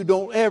challenge you,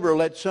 don't ever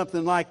let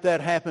something like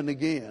that happen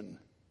again.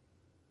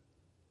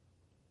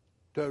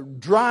 To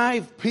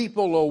drive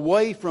people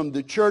away from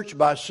the church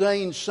by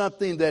saying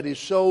something that is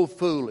so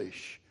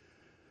foolish.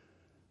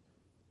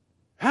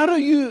 How do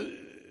you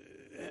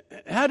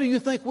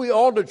think we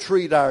ought to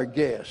treat our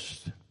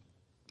guests?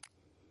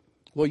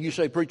 Well, you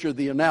say, preacher,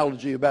 the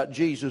analogy about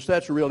Jesus,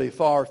 that's really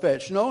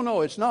far-fetched.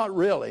 No, it's not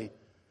really.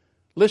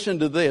 Listen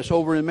to this.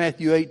 Over in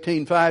Matthew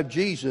 18:5,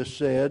 Jesus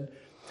said,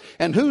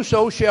 "And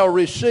whoso shall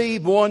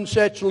receive one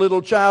such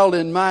little child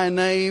in my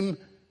name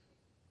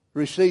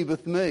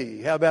receiveth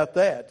me." How about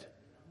that?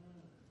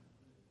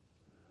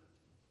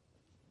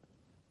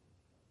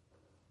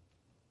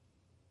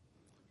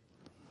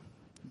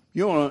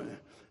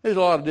 There's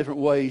a lot of different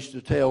ways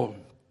to tell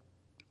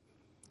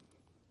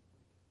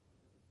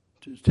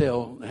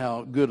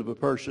how good of a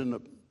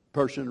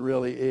person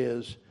really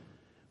is.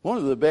 One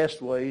of the best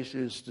ways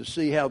is to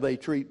see how they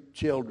treat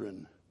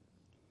children.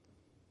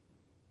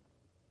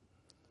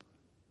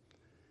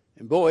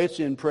 And boy, it's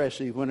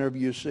impressive whenever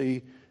you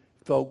see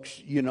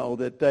folks,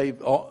 that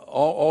they've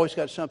always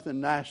got something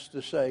nice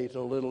to say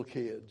to little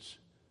kids.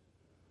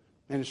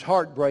 And it's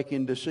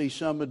heartbreaking to see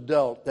some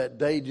adult that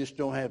they just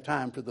don't have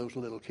time for those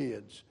little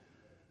kids.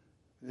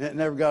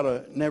 Never got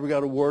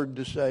a word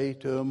to say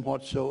to them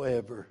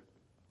whatsoever.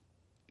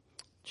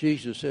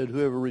 Jesus said,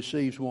 "Whoever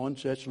receives one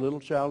such little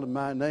child in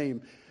my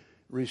name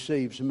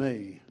receives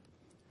me."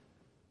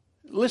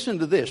 Listen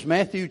to this,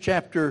 Matthew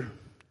chapter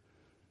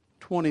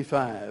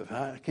 25.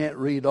 I can't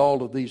read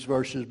all of these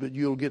verses, but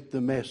you'll get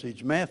the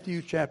message.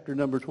 Matthew chapter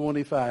number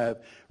 25.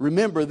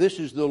 Remember, this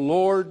is the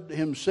Lord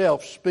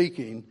himself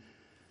speaking.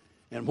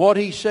 And what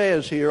he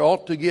says here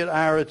ought to get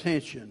our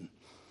attention.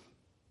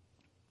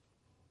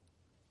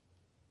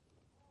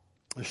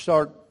 Let's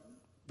start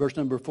verse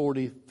number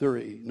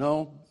 43.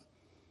 No,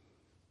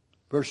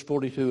 verse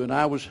 42. "And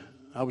I was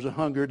a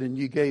hungered, and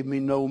you gave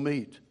me no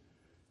meat.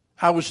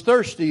 I was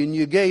thirsty, and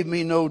you gave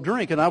me no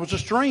drink. And I was a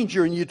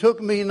stranger, and you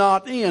took me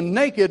not in.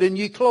 Naked, and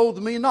you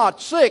clothed me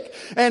not. Sick,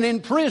 and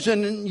in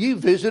prison, and you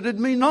visited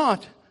me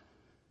not."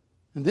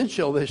 And then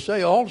shall they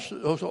say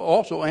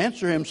also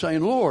answer him,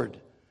 saying, "Lord,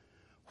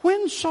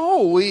 when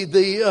saw we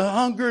thee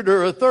hungered,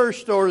 or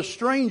athirst, or a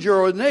stranger,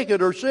 or naked,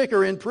 or sick,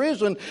 or in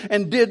prison,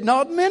 and did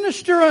not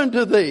minister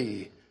unto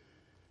thee?"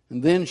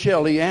 And then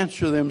shall he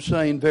answer them,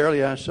 saying,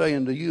 "Verily I say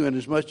unto you,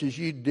 inasmuch as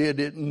ye did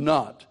it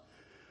not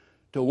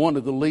to one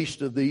of the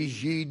least of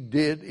these, ye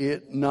did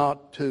it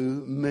not to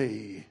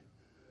me."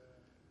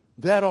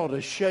 That ought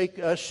to shake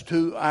us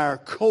to our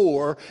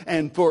core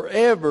and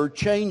forever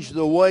change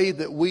the way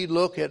that we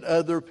look at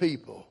other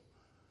people.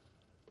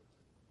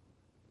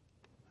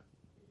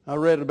 I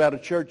read about a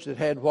church that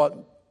had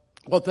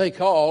what they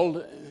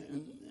called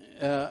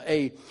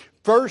a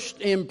first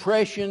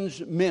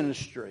impressions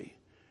ministry.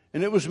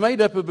 And it was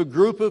made up of a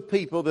group of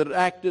people that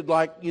acted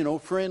like,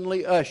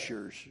 friendly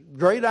ushers.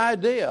 Great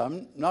idea.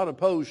 I'm not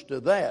opposed to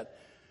that.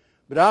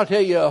 But I'll tell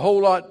you a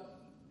whole lot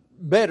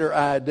better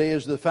idea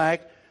is the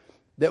fact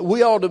that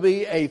we ought to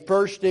be a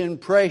first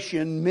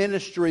impression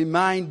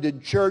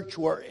ministry-minded church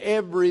where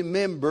every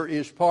member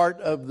is part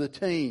of the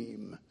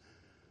team.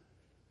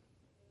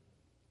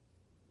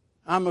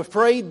 I'm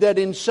afraid that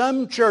in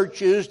some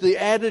churches the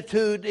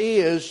attitude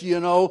is,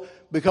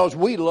 because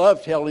we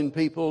love telling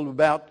people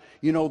about,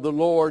 the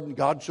Lord,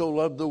 God so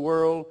loved the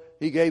world,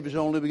 He gave His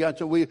only begotten.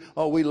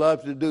 So we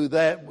love to do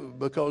that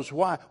because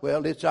why?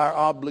 Well, it's our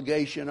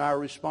obligation, our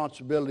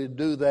responsibility to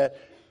do that.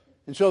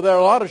 And so there are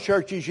a lot of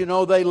churches,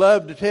 they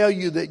love to tell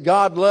you that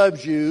God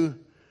loves you,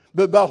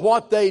 but by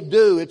what they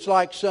do, it's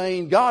like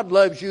saying God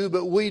loves you,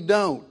 but we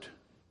don't.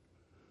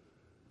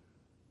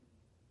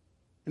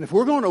 And if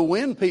we're going to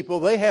win people,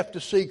 they have to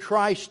see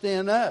Christ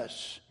in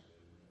us.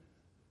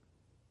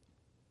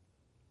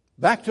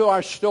 Back to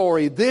our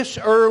story. This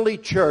early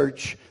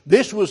church,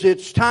 this was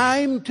its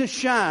time to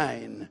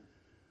shine.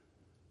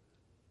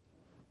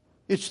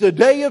 It's the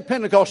day of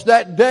Pentecost,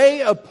 that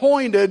day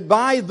appointed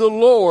by the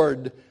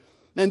Lord,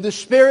 and the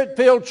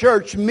Spirit-filled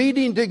church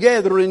meeting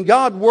together and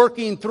God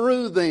working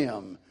through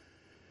them.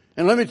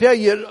 And let me tell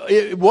you,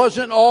 it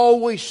wasn't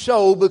always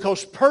so,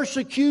 because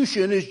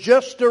persecution is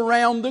just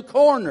around the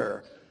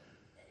corner.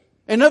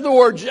 In other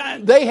words,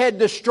 they had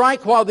to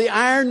strike while the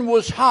iron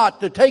was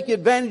hot, to take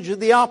advantage of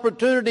the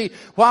opportunity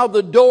while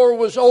the door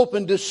was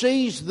open, to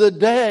seize the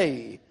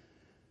day.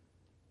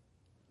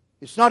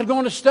 It's not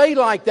going to stay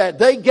like that.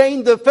 They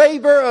gained the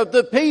favor of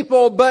the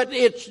people, but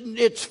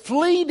it's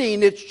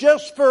fleeting. It's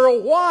just for a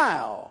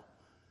while.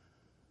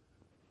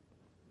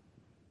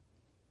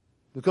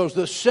 Because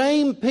the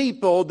same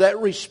people that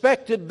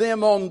respected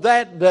them on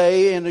that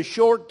day in a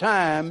short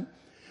time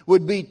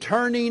would be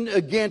turning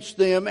against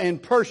them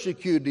and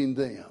persecuting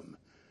them.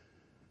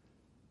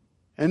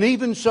 And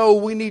even so,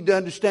 we need to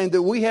understand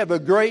that we have a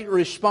great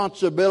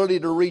responsibility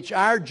to reach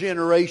our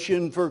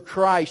generation for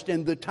Christ,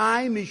 and the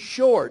time is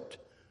short.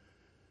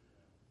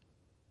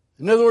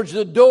 In other words,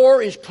 the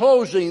door is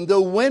closing,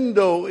 the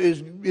window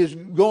is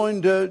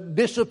going to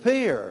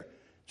disappear.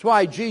 That's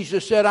why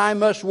Jesus said, I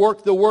must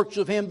work the works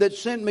of Him that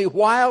sent me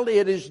while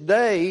it is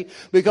day,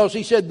 because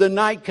He said, the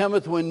night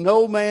cometh when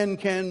no man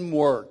can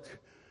work.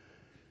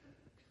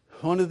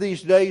 One of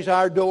these days,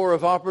 our door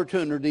of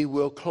opportunity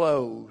will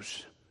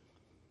close.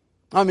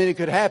 I mean, it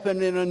could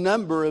happen in a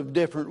number of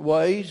different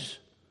ways.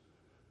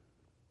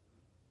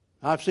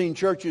 I've seen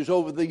churches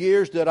over the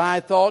years that I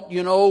thought,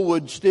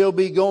 would still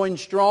be going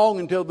strong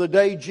until the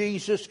day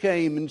Jesus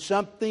came and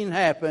something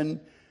happened,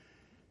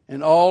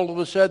 and all of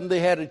a sudden they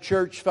had a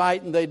church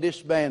fight and they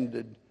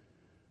disbanded.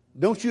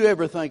 Don't you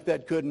ever think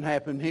that couldn't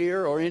happen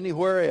here or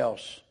anywhere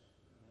else.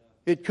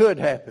 It could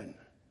happen.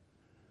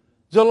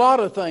 There's a lot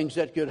of things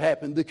that could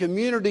happen. The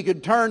community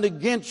could turn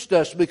against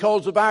us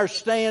because of our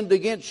stand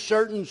against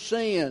certain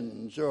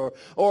sins or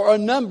a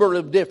number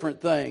of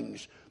different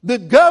things. The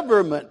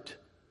government.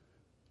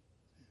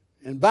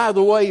 And by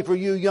the way, for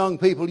you young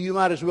people, you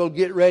might as well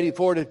get ready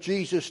for it. If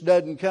Jesus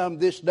doesn't come,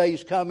 this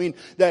day's coming,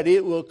 that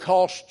it will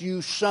cost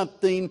you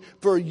something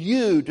for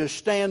you to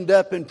stand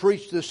up and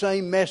preach the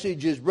same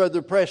message as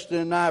Brother Preston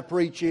and I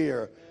preach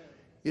here.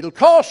 It'll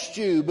cost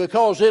you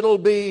because it'll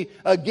be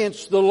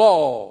against the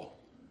law.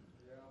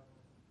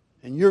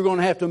 And you're going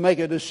to have to make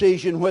a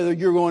decision whether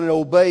you're going to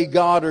obey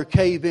God or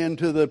cave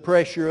into the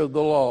pressure of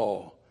the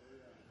law.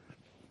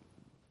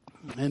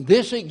 And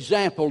this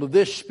example of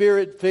this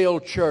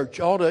Spirit-filled church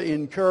ought to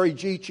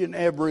encourage each and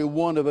every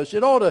one of us.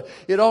 It ought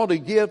to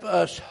give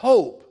us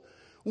hope.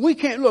 We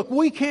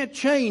can't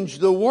change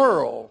the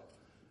world,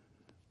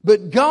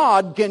 but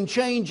God can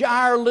change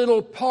our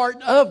little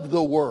part of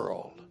the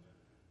world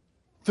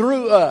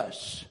through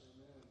us.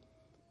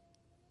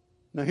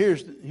 Now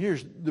here's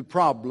the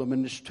problem,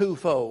 and it's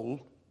twofold.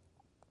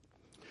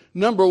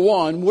 Number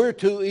one, we're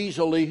too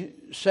easily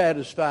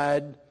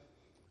satisfied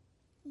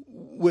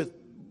with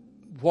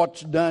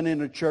what's done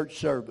in a church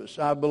service.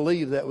 I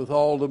believe that with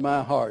all of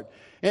my heart.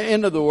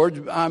 In other words,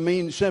 I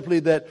mean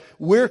simply that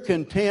we're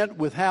content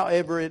with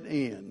however it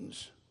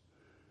ends.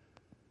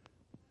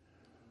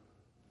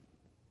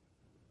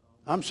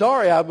 I'm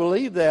sorry, I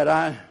believe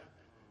that.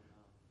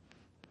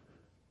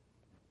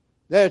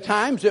 There are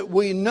times that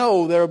we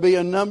know there will be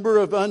a number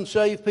of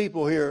unsaved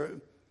people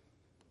here.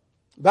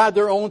 By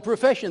their own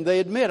profession, they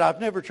admit, I've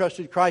never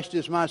trusted Christ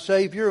as my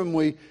Savior, and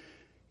we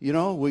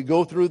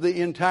go through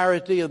the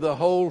entirety of the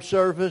whole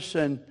service,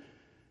 and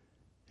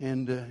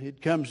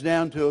it comes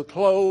down to a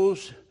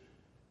close.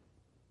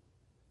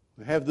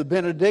 We have the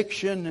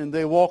benediction, and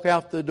they walk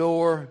out the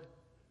door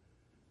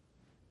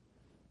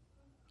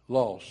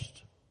lost.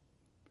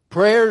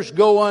 Prayers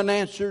go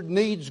unanswered,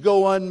 needs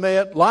go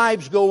unmet,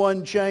 lives go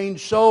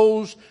unchanged,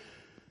 souls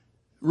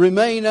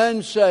remain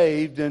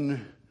unsaved,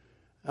 and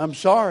I'm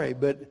sorry,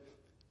 but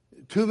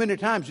too many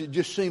times it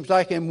just seems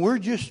like, and we're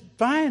just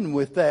fine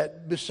with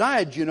that.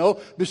 Besides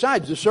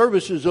the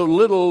service is a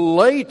little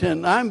late,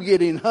 and I'm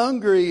getting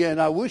hungry, and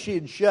I wish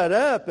he'd shut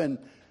up, and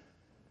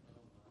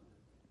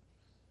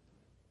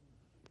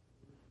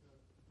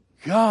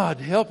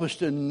God help us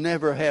to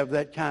never have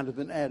that kind of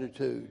an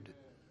attitude.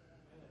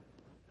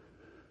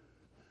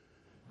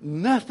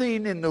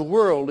 Nothing in the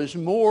world is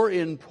more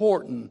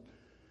important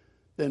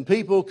than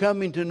people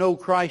coming to know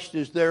Christ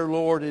as their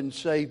Lord and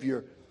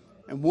Savior.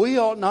 And we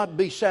ought not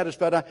be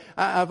satisfied.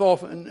 I've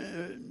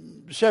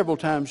often, several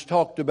times,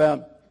 talked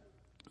about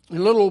a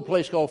little old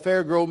place called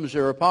Fairgrove,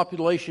 Missouri, a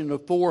population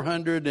of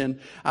 400, and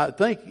I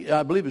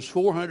believe it's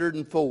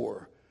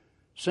 404.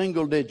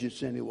 Single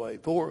digits anyway.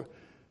 4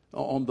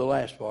 on the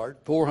last part.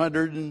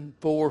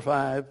 404 or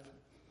 5.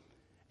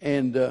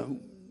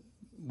 And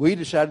we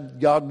decided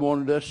God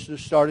wanted us to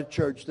start a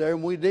church there,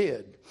 and we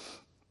did.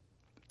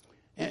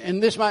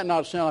 And this might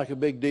not sound like a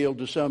big deal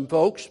to some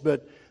folks,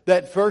 but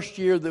that first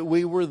year that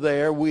we were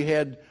there, we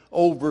had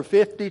over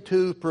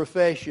 52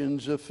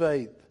 professions of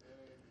faith.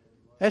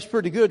 That's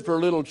pretty good for a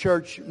little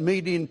church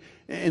meeting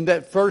in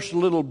that first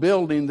little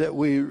building that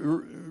we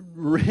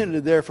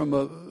rented there from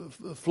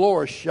a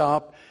florist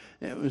shop.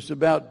 It was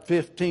about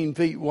 15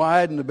 feet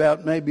wide and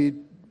about maybe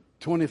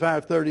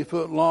 25, 30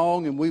 foot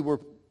long, and we were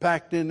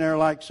packed in there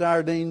like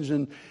sardines,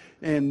 and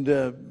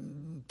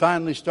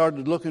finally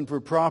started looking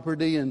for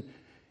property. And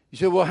you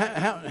said, well,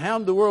 how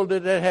in the world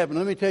did that happen?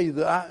 Let me tell you,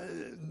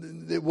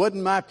 it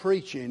wasn't my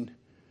preaching.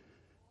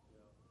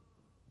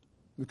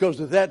 Because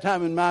at that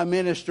time in my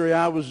ministry,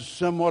 I was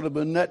somewhat of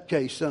a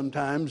nutcase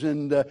sometimes,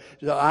 and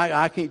so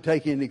I can't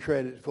take any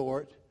credit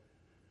for it.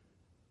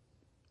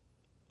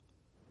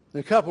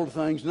 A couple of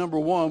things. Number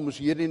one was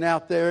getting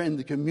out there in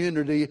the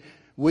community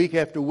week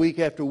after week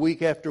after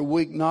week after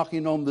week,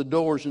 knocking on the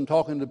doors and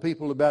talking to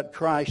people about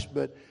Christ.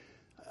 But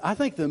I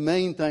think the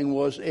main thing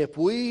was if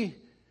we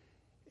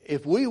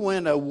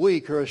went a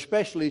week or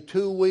especially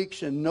 2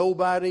 weeks and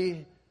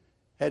nobody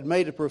had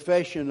made a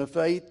profession of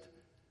faith,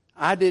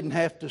 I didn't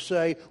have to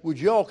say, would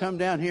you all come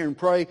down here and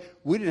pray?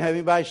 We didn't have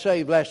anybody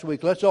saved last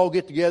week. Let's all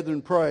get together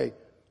and pray.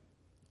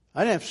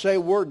 I didn't have to say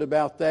a word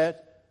about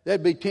that.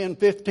 There'd be 10,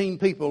 15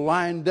 people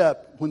lined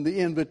up when the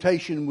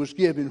invitation was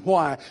given.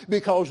 Why?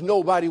 Because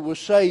nobody was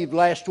saved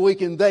last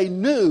week, and they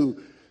knew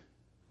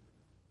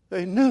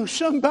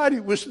somebody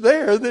was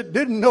there that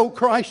didn't know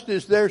Christ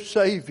as their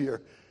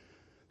Savior.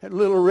 That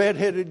little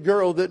red-headed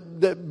girl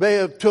that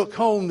Bev took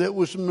home that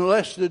was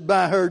molested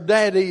by her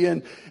daddy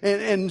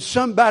and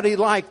somebody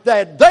like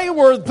that. They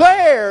were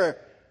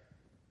there.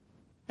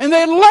 And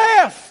they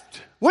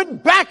left.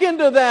 Went back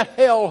into that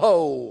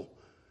hellhole.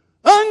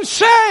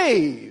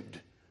 Unsaved.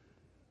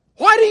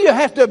 Why do you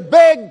have to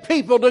beg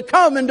people to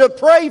come and to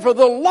pray for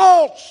the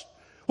lost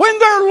when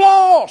they're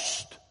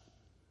lost?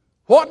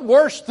 What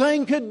worse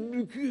thing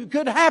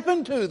could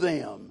happen to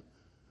them?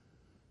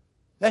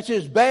 That's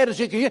as bad as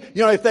it can get.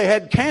 You know, if they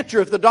had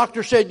cancer, if the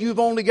doctor said you've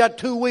only got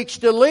 2 weeks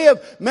to live,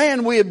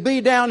 man, we'd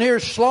be down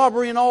here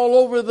slobbering all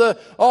over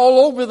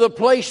the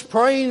place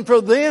praying for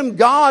them.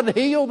 God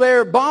heal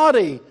their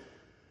body.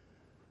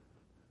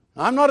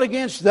 I'm not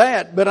against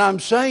that, but I'm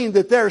saying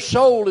that their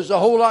soul is a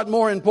whole lot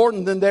more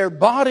important than their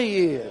body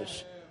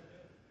is.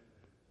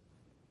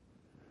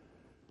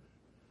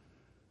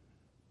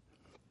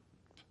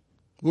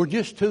 We're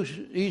just too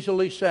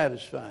easily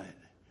satisfied.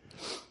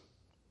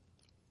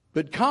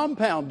 But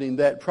compounding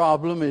that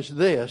problem is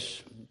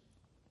this,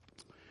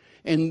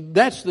 and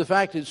that's the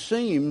fact it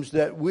seems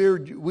that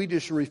we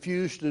just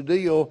refuse to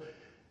deal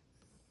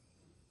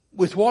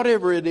with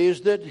whatever it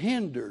is that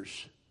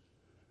hinders.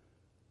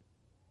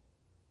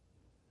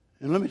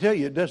 And let me tell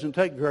you, it doesn't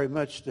take very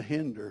much to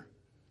hinder.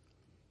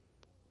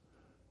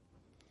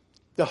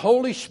 The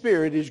Holy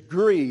Spirit is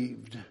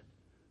grieved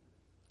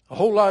a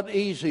whole lot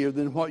easier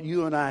than what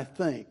you and I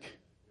think.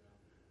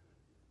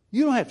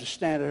 You don't have to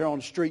stand there on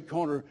the street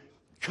corner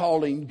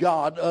calling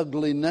God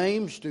ugly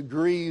names to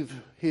grieve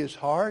His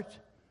heart.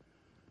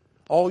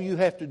 All you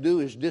have to do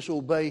is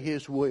disobey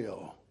His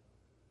will.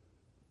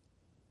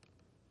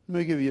 Let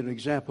me give you an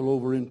example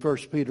over in 1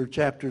 Peter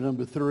chapter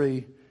number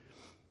 3.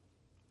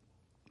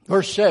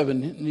 Verse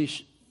 7, and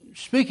he's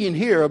speaking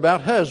here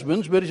about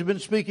husbands, but he's been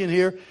speaking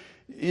here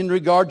in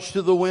regards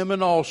to the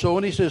women also.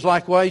 And he says,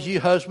 likewise, ye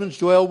husbands,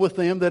 dwell with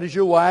them, that is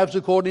your wives,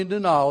 according to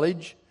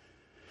knowledge,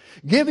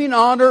 giving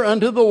honor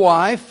unto the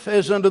wife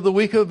as unto the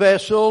weaker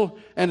vessel,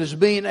 and as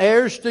being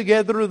heirs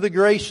together of the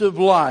grace of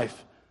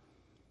life.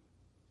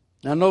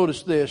 Now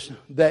notice this,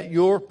 that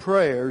your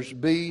prayers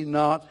be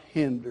not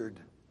hindered.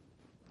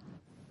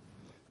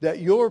 That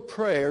your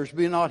prayers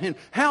be not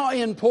hindered. How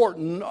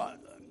important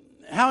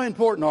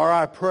are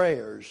our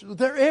prayers?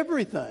 They're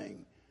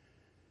everything.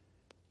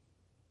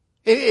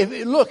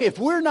 If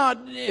we're not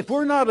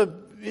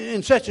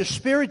in such a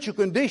spiritual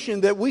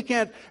condition that we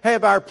can't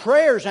have our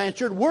prayers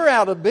answered, we're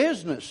out of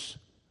business.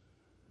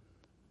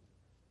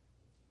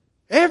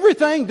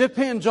 Everything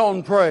depends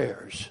on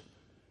prayers.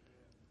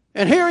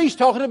 And here he's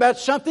talking about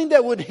something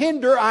that would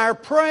hinder our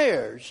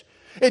prayers.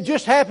 It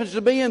just happens to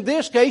be in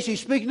this case,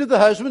 he's speaking to the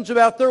husbands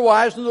about their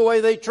wives and the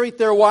way they treat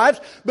their wives.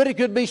 But it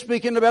could be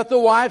speaking about the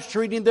wives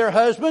treating their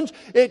husbands.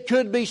 It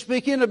could be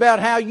speaking about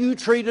how you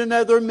treat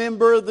another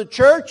member of the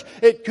church.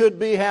 It could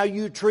be how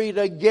you treat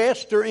a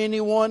guest or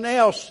anyone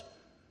else.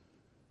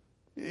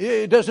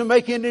 It doesn't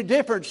make any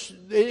difference.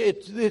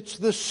 It's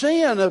the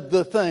sin of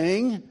the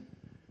thing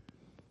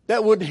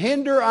that would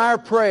hinder our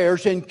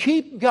prayers and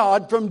keep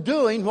God from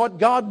doing what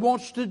God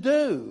wants to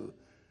do.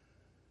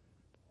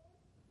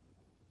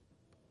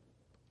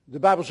 The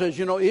Bible says,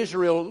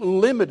 Israel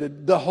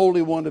limited the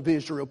Holy One of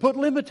Israel, put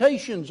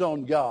limitations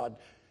on God.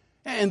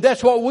 And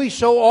that's what we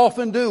so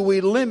often do.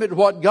 We limit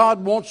what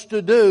God wants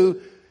to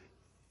do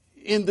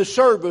in the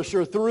service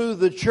or through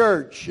the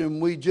church.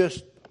 And we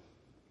just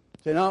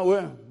say,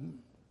 no,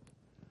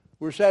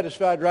 we're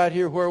satisfied right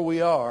here where we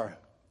are.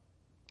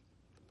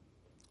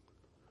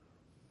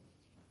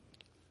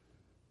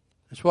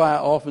 That's why I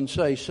often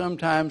say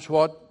sometimes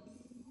what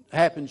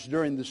happens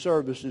during the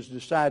service is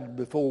decided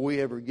before we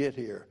ever get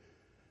here.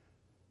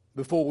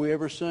 Before we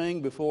ever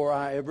sing, before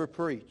I ever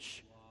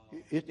preach.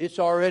 It's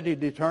already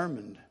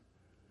determined.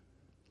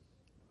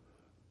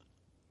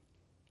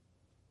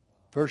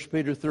 1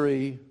 Peter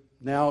 3,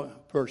 now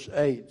verse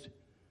 8.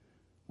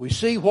 We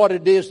see what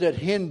it is that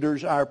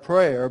hinders our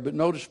prayer, but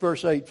notice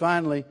verse 8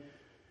 finally.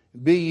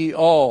 Be ye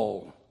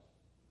all.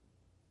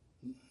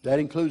 That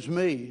includes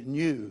me and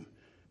you.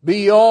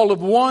 Be ye all of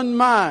one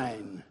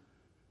mind.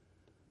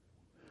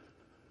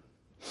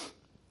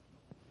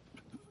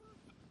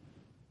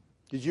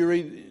 Did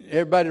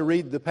everybody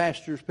read the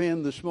pastor's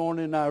pen this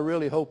morning? I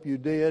really hope you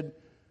did.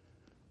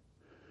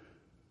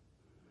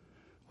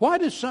 Why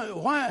is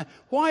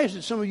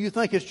it some of you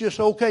think it's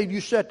just okay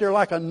you sit there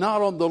like a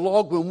knot on the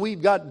log when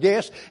we've got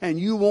guests and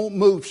you won't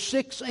move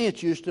 6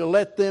 inches to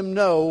let them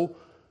know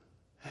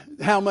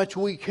how much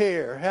we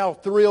care, how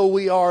thrilled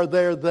we are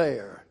they're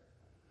there?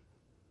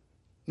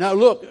 Now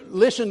look,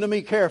 listen to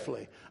me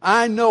carefully.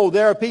 I know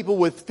there are people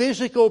with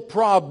physical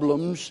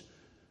problems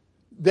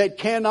that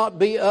cannot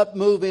be up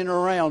moving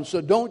around.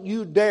 So don't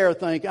you dare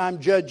think I'm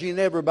judging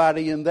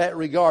everybody in that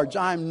regards.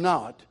 I'm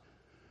not.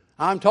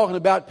 I'm talking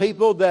about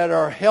people that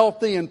are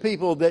healthy and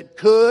people that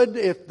could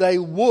if they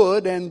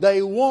would, and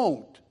they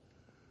won't.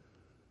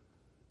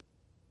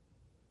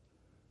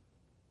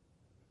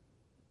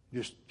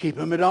 Just keep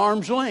them at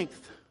arm's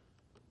length.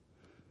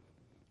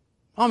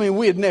 I mean,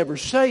 we'd never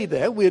say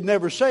that. We'd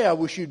never say, I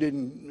wish you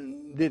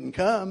didn't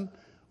come.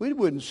 We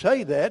wouldn't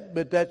say that,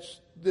 but that's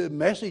the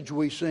message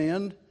we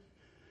send.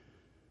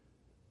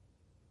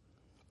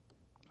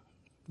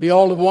 Be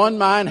all of one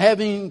mind,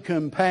 having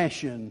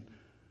compassion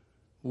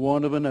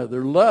one of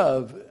another.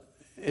 Love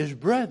as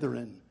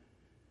brethren.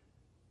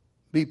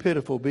 Be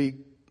pitiful, be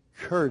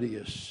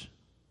courteous.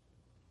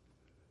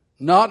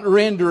 Not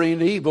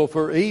rendering evil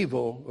for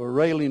evil or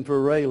railing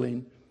for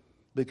railing,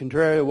 but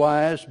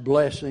contrariwise,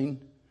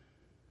 blessing.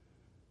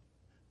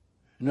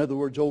 In other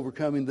words,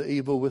 overcoming the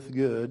evil with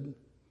good.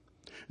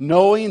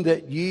 Knowing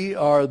that ye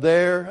are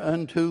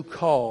thereunto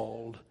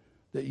called,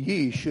 that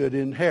ye should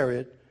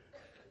inherit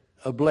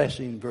a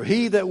blessing. For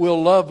he that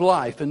will love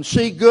life and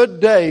see good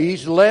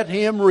days, let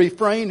him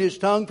refrain his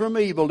tongue from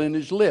evil and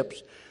his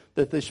lips,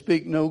 that they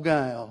speak no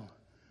guile.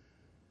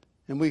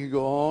 And we could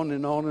go on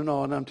and on and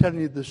on. I'm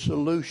telling you, the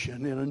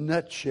solution in a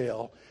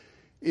nutshell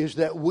is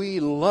that we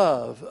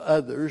love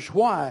others.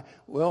 Why?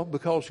 Well,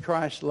 because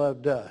Christ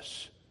loved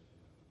us.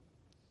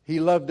 He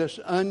loved us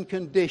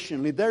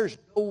unconditionally. There's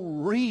no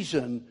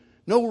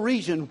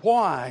reason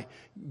why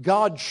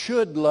God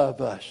should love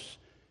us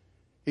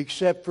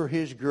except for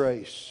His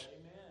grace.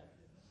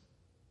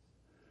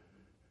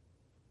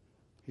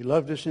 He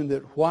loved us in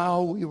that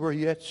while we were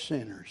yet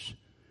sinners.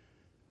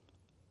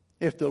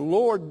 If the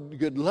Lord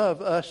could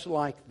love us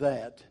like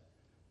that,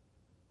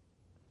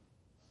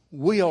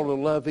 we ought to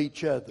love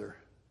each other.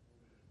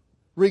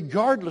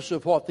 Regardless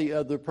of what the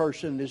other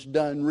person has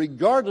done,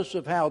 regardless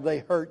of how they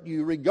hurt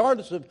you,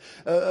 regardless of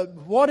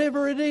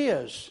whatever it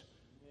is.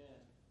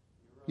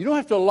 You don't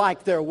have to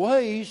like their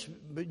ways,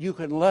 but you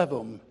can love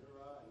them.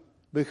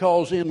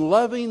 Because in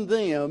loving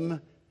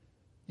them,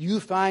 you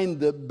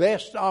find the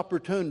best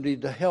opportunity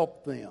to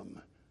help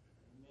them.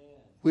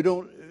 We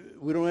don't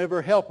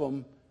ever help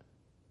them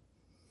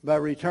by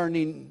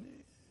returning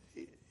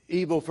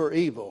evil for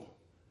evil.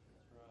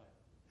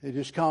 It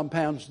just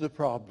compounds the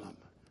problem.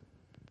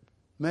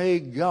 May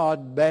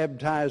God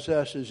baptize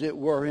us, as it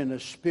were, in a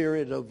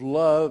spirit of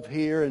love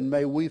here, and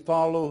may we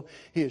follow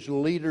His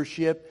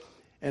leadership.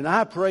 And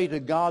I pray to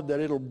God that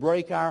it'll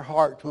break our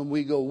heart when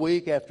we go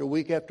week after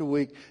week after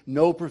week.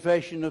 No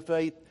profession of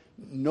faith,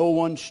 no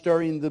one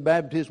stirring the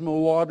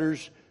baptismal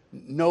waters,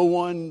 no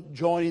one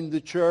joining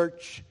the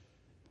church.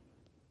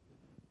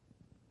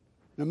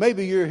 Now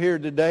maybe you're here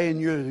today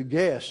and you're the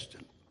guest,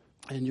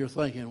 and you're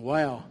thinking,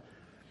 wow,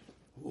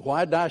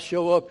 why did I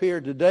show up here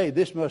today?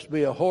 This must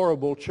be a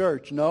horrible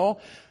church. No,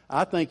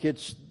 I think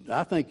it's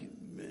the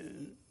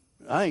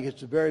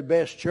very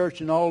best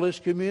church in all this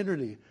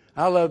community.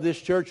 I love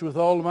this church with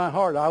all of my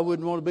heart. I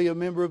wouldn't want to be a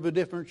member of a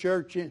different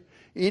church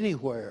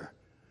anywhere.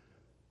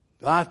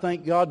 I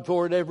thank God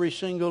for it every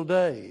single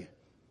day.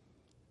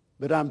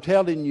 But I'm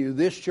telling you,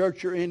 this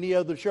church or any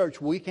other church,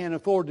 we can't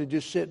afford to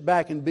just sit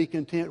back and be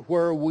content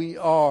where we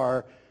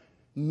are,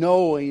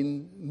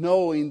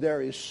 knowing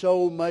there is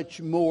so much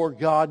more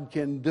God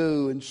can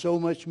do and so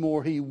much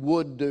more He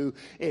would do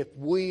if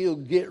we'll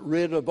get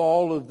rid of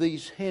all of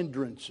these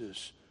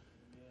hindrances.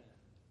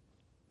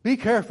 Be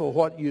careful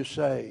what you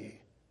say.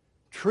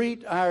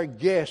 Treat our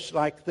guests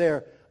like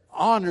they're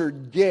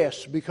honored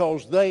guests,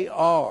 because they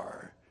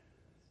are.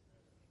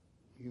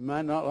 You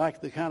might not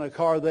like the kind of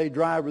car they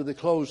drive or the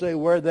clothes they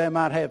wear. They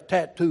might have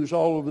tattoos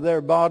all over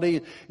their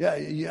body.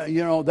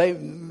 You know, they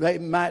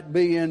might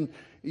be in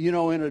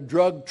a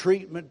drug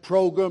treatment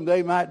program.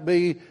 They might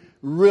be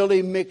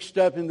really mixed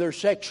up in their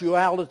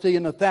sexuality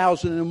and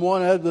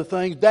 1,001 other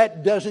things.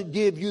 That doesn't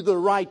give you the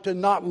right to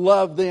not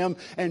love them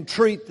and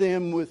treat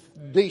them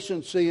with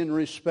decency and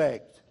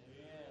respect.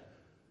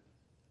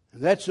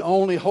 And that's the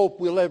only hope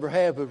we'll ever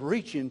have of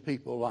reaching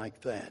people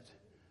like that.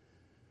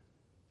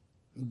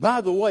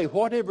 By the way,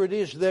 whatever it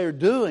is they're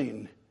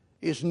doing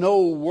is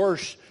no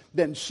worse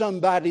than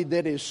somebody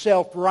that is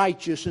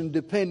self-righteous and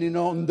depending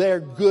on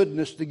their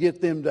goodness to get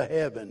them to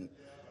heaven.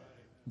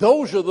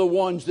 Those are the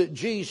ones that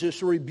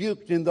Jesus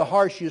rebuked in the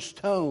harshest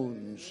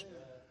tones.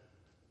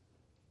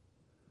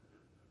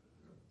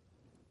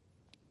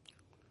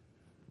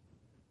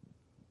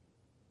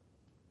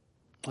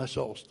 Let's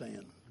all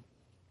stand.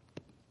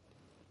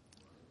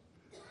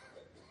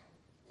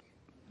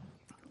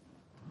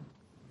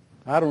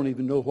 I don't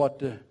even know what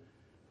to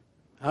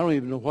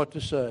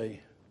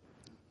say.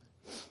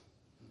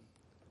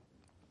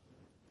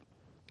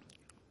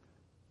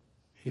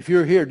 If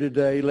you're here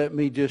today, let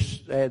me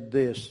just add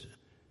this.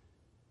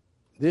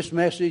 This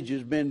message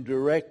has been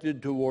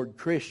directed toward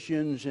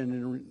Christians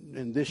and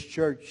in this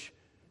church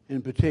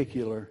in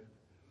particular.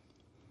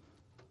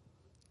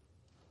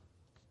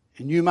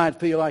 And you might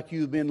feel like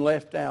you've been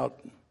left out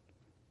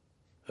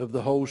of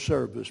the whole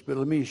service. But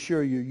let me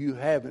assure you, you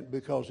haven't,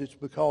 because it's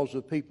because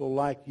of people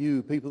like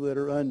you, people that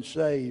are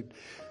unsaved,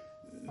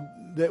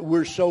 that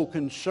we're so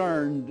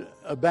concerned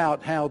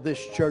about how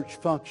this church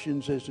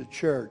functions as a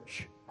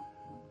church.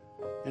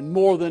 And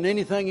more than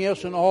anything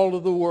else in all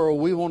of the world,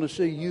 we want to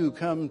see you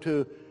come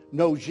to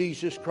know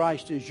Jesus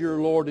Christ as your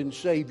Lord and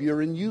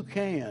Savior, and you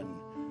can.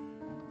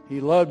 He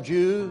loved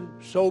you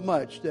so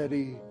much that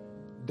He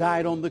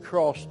died on the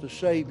cross to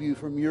save you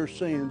from your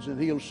sins,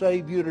 and He'll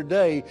save you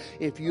today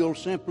if you'll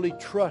simply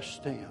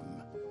trust Him.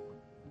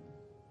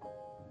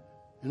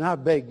 And I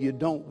beg you,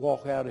 don't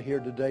walk out of here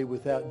today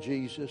without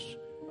Jesus.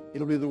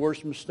 It'll be the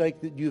worst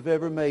mistake that you've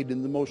ever made,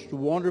 and the most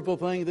wonderful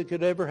thing that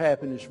could ever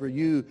happen is for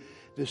you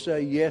to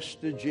say yes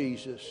to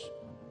Jesus.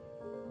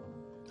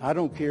 I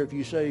don't care if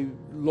you say,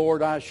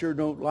 Lord, I sure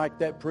don't like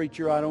that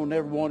preacher. I don't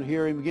ever want to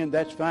hear him again.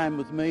 That's fine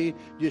with me,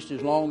 just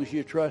as long as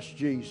you trust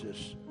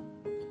Jesus.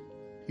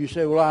 You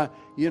say, well,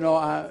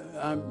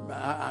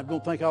 I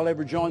don't think I'll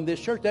ever join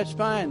this church. That's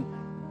fine.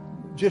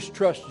 Just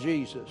trust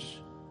Jesus.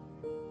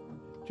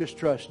 Just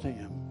trust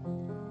Him.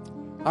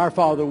 Our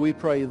Father, we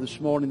pray this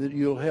morning that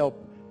you'll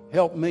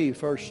help me,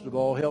 first of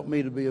all. Help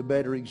me to be a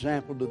better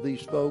example to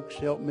these folks.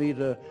 Help me,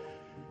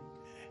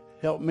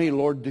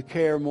 Lord, to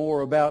care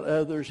more about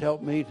others.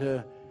 Help me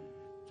to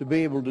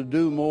be able to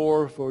do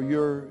more for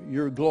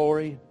your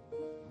glory.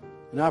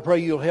 And I pray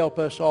you'll help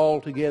us all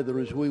together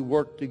as we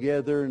work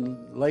together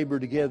and labor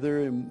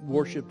together and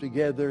worship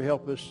together.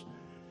 Help us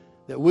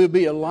that we'll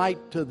be a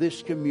light to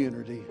this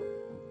community,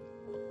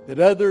 that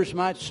others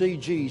might see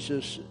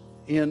Jesus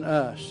in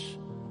us,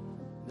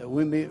 that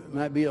we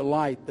might be a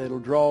light that'll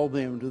draw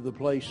them to the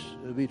place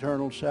of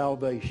eternal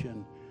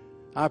salvation.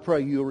 I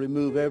pray you'll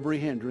remove every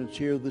hindrance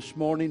here this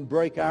morning.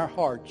 Break our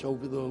hearts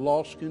over the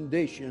lost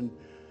condition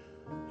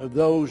of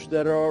those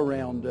that are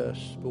around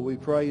us. For we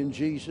pray in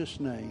Jesus'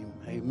 name,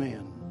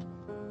 amen.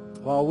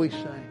 While we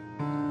sing.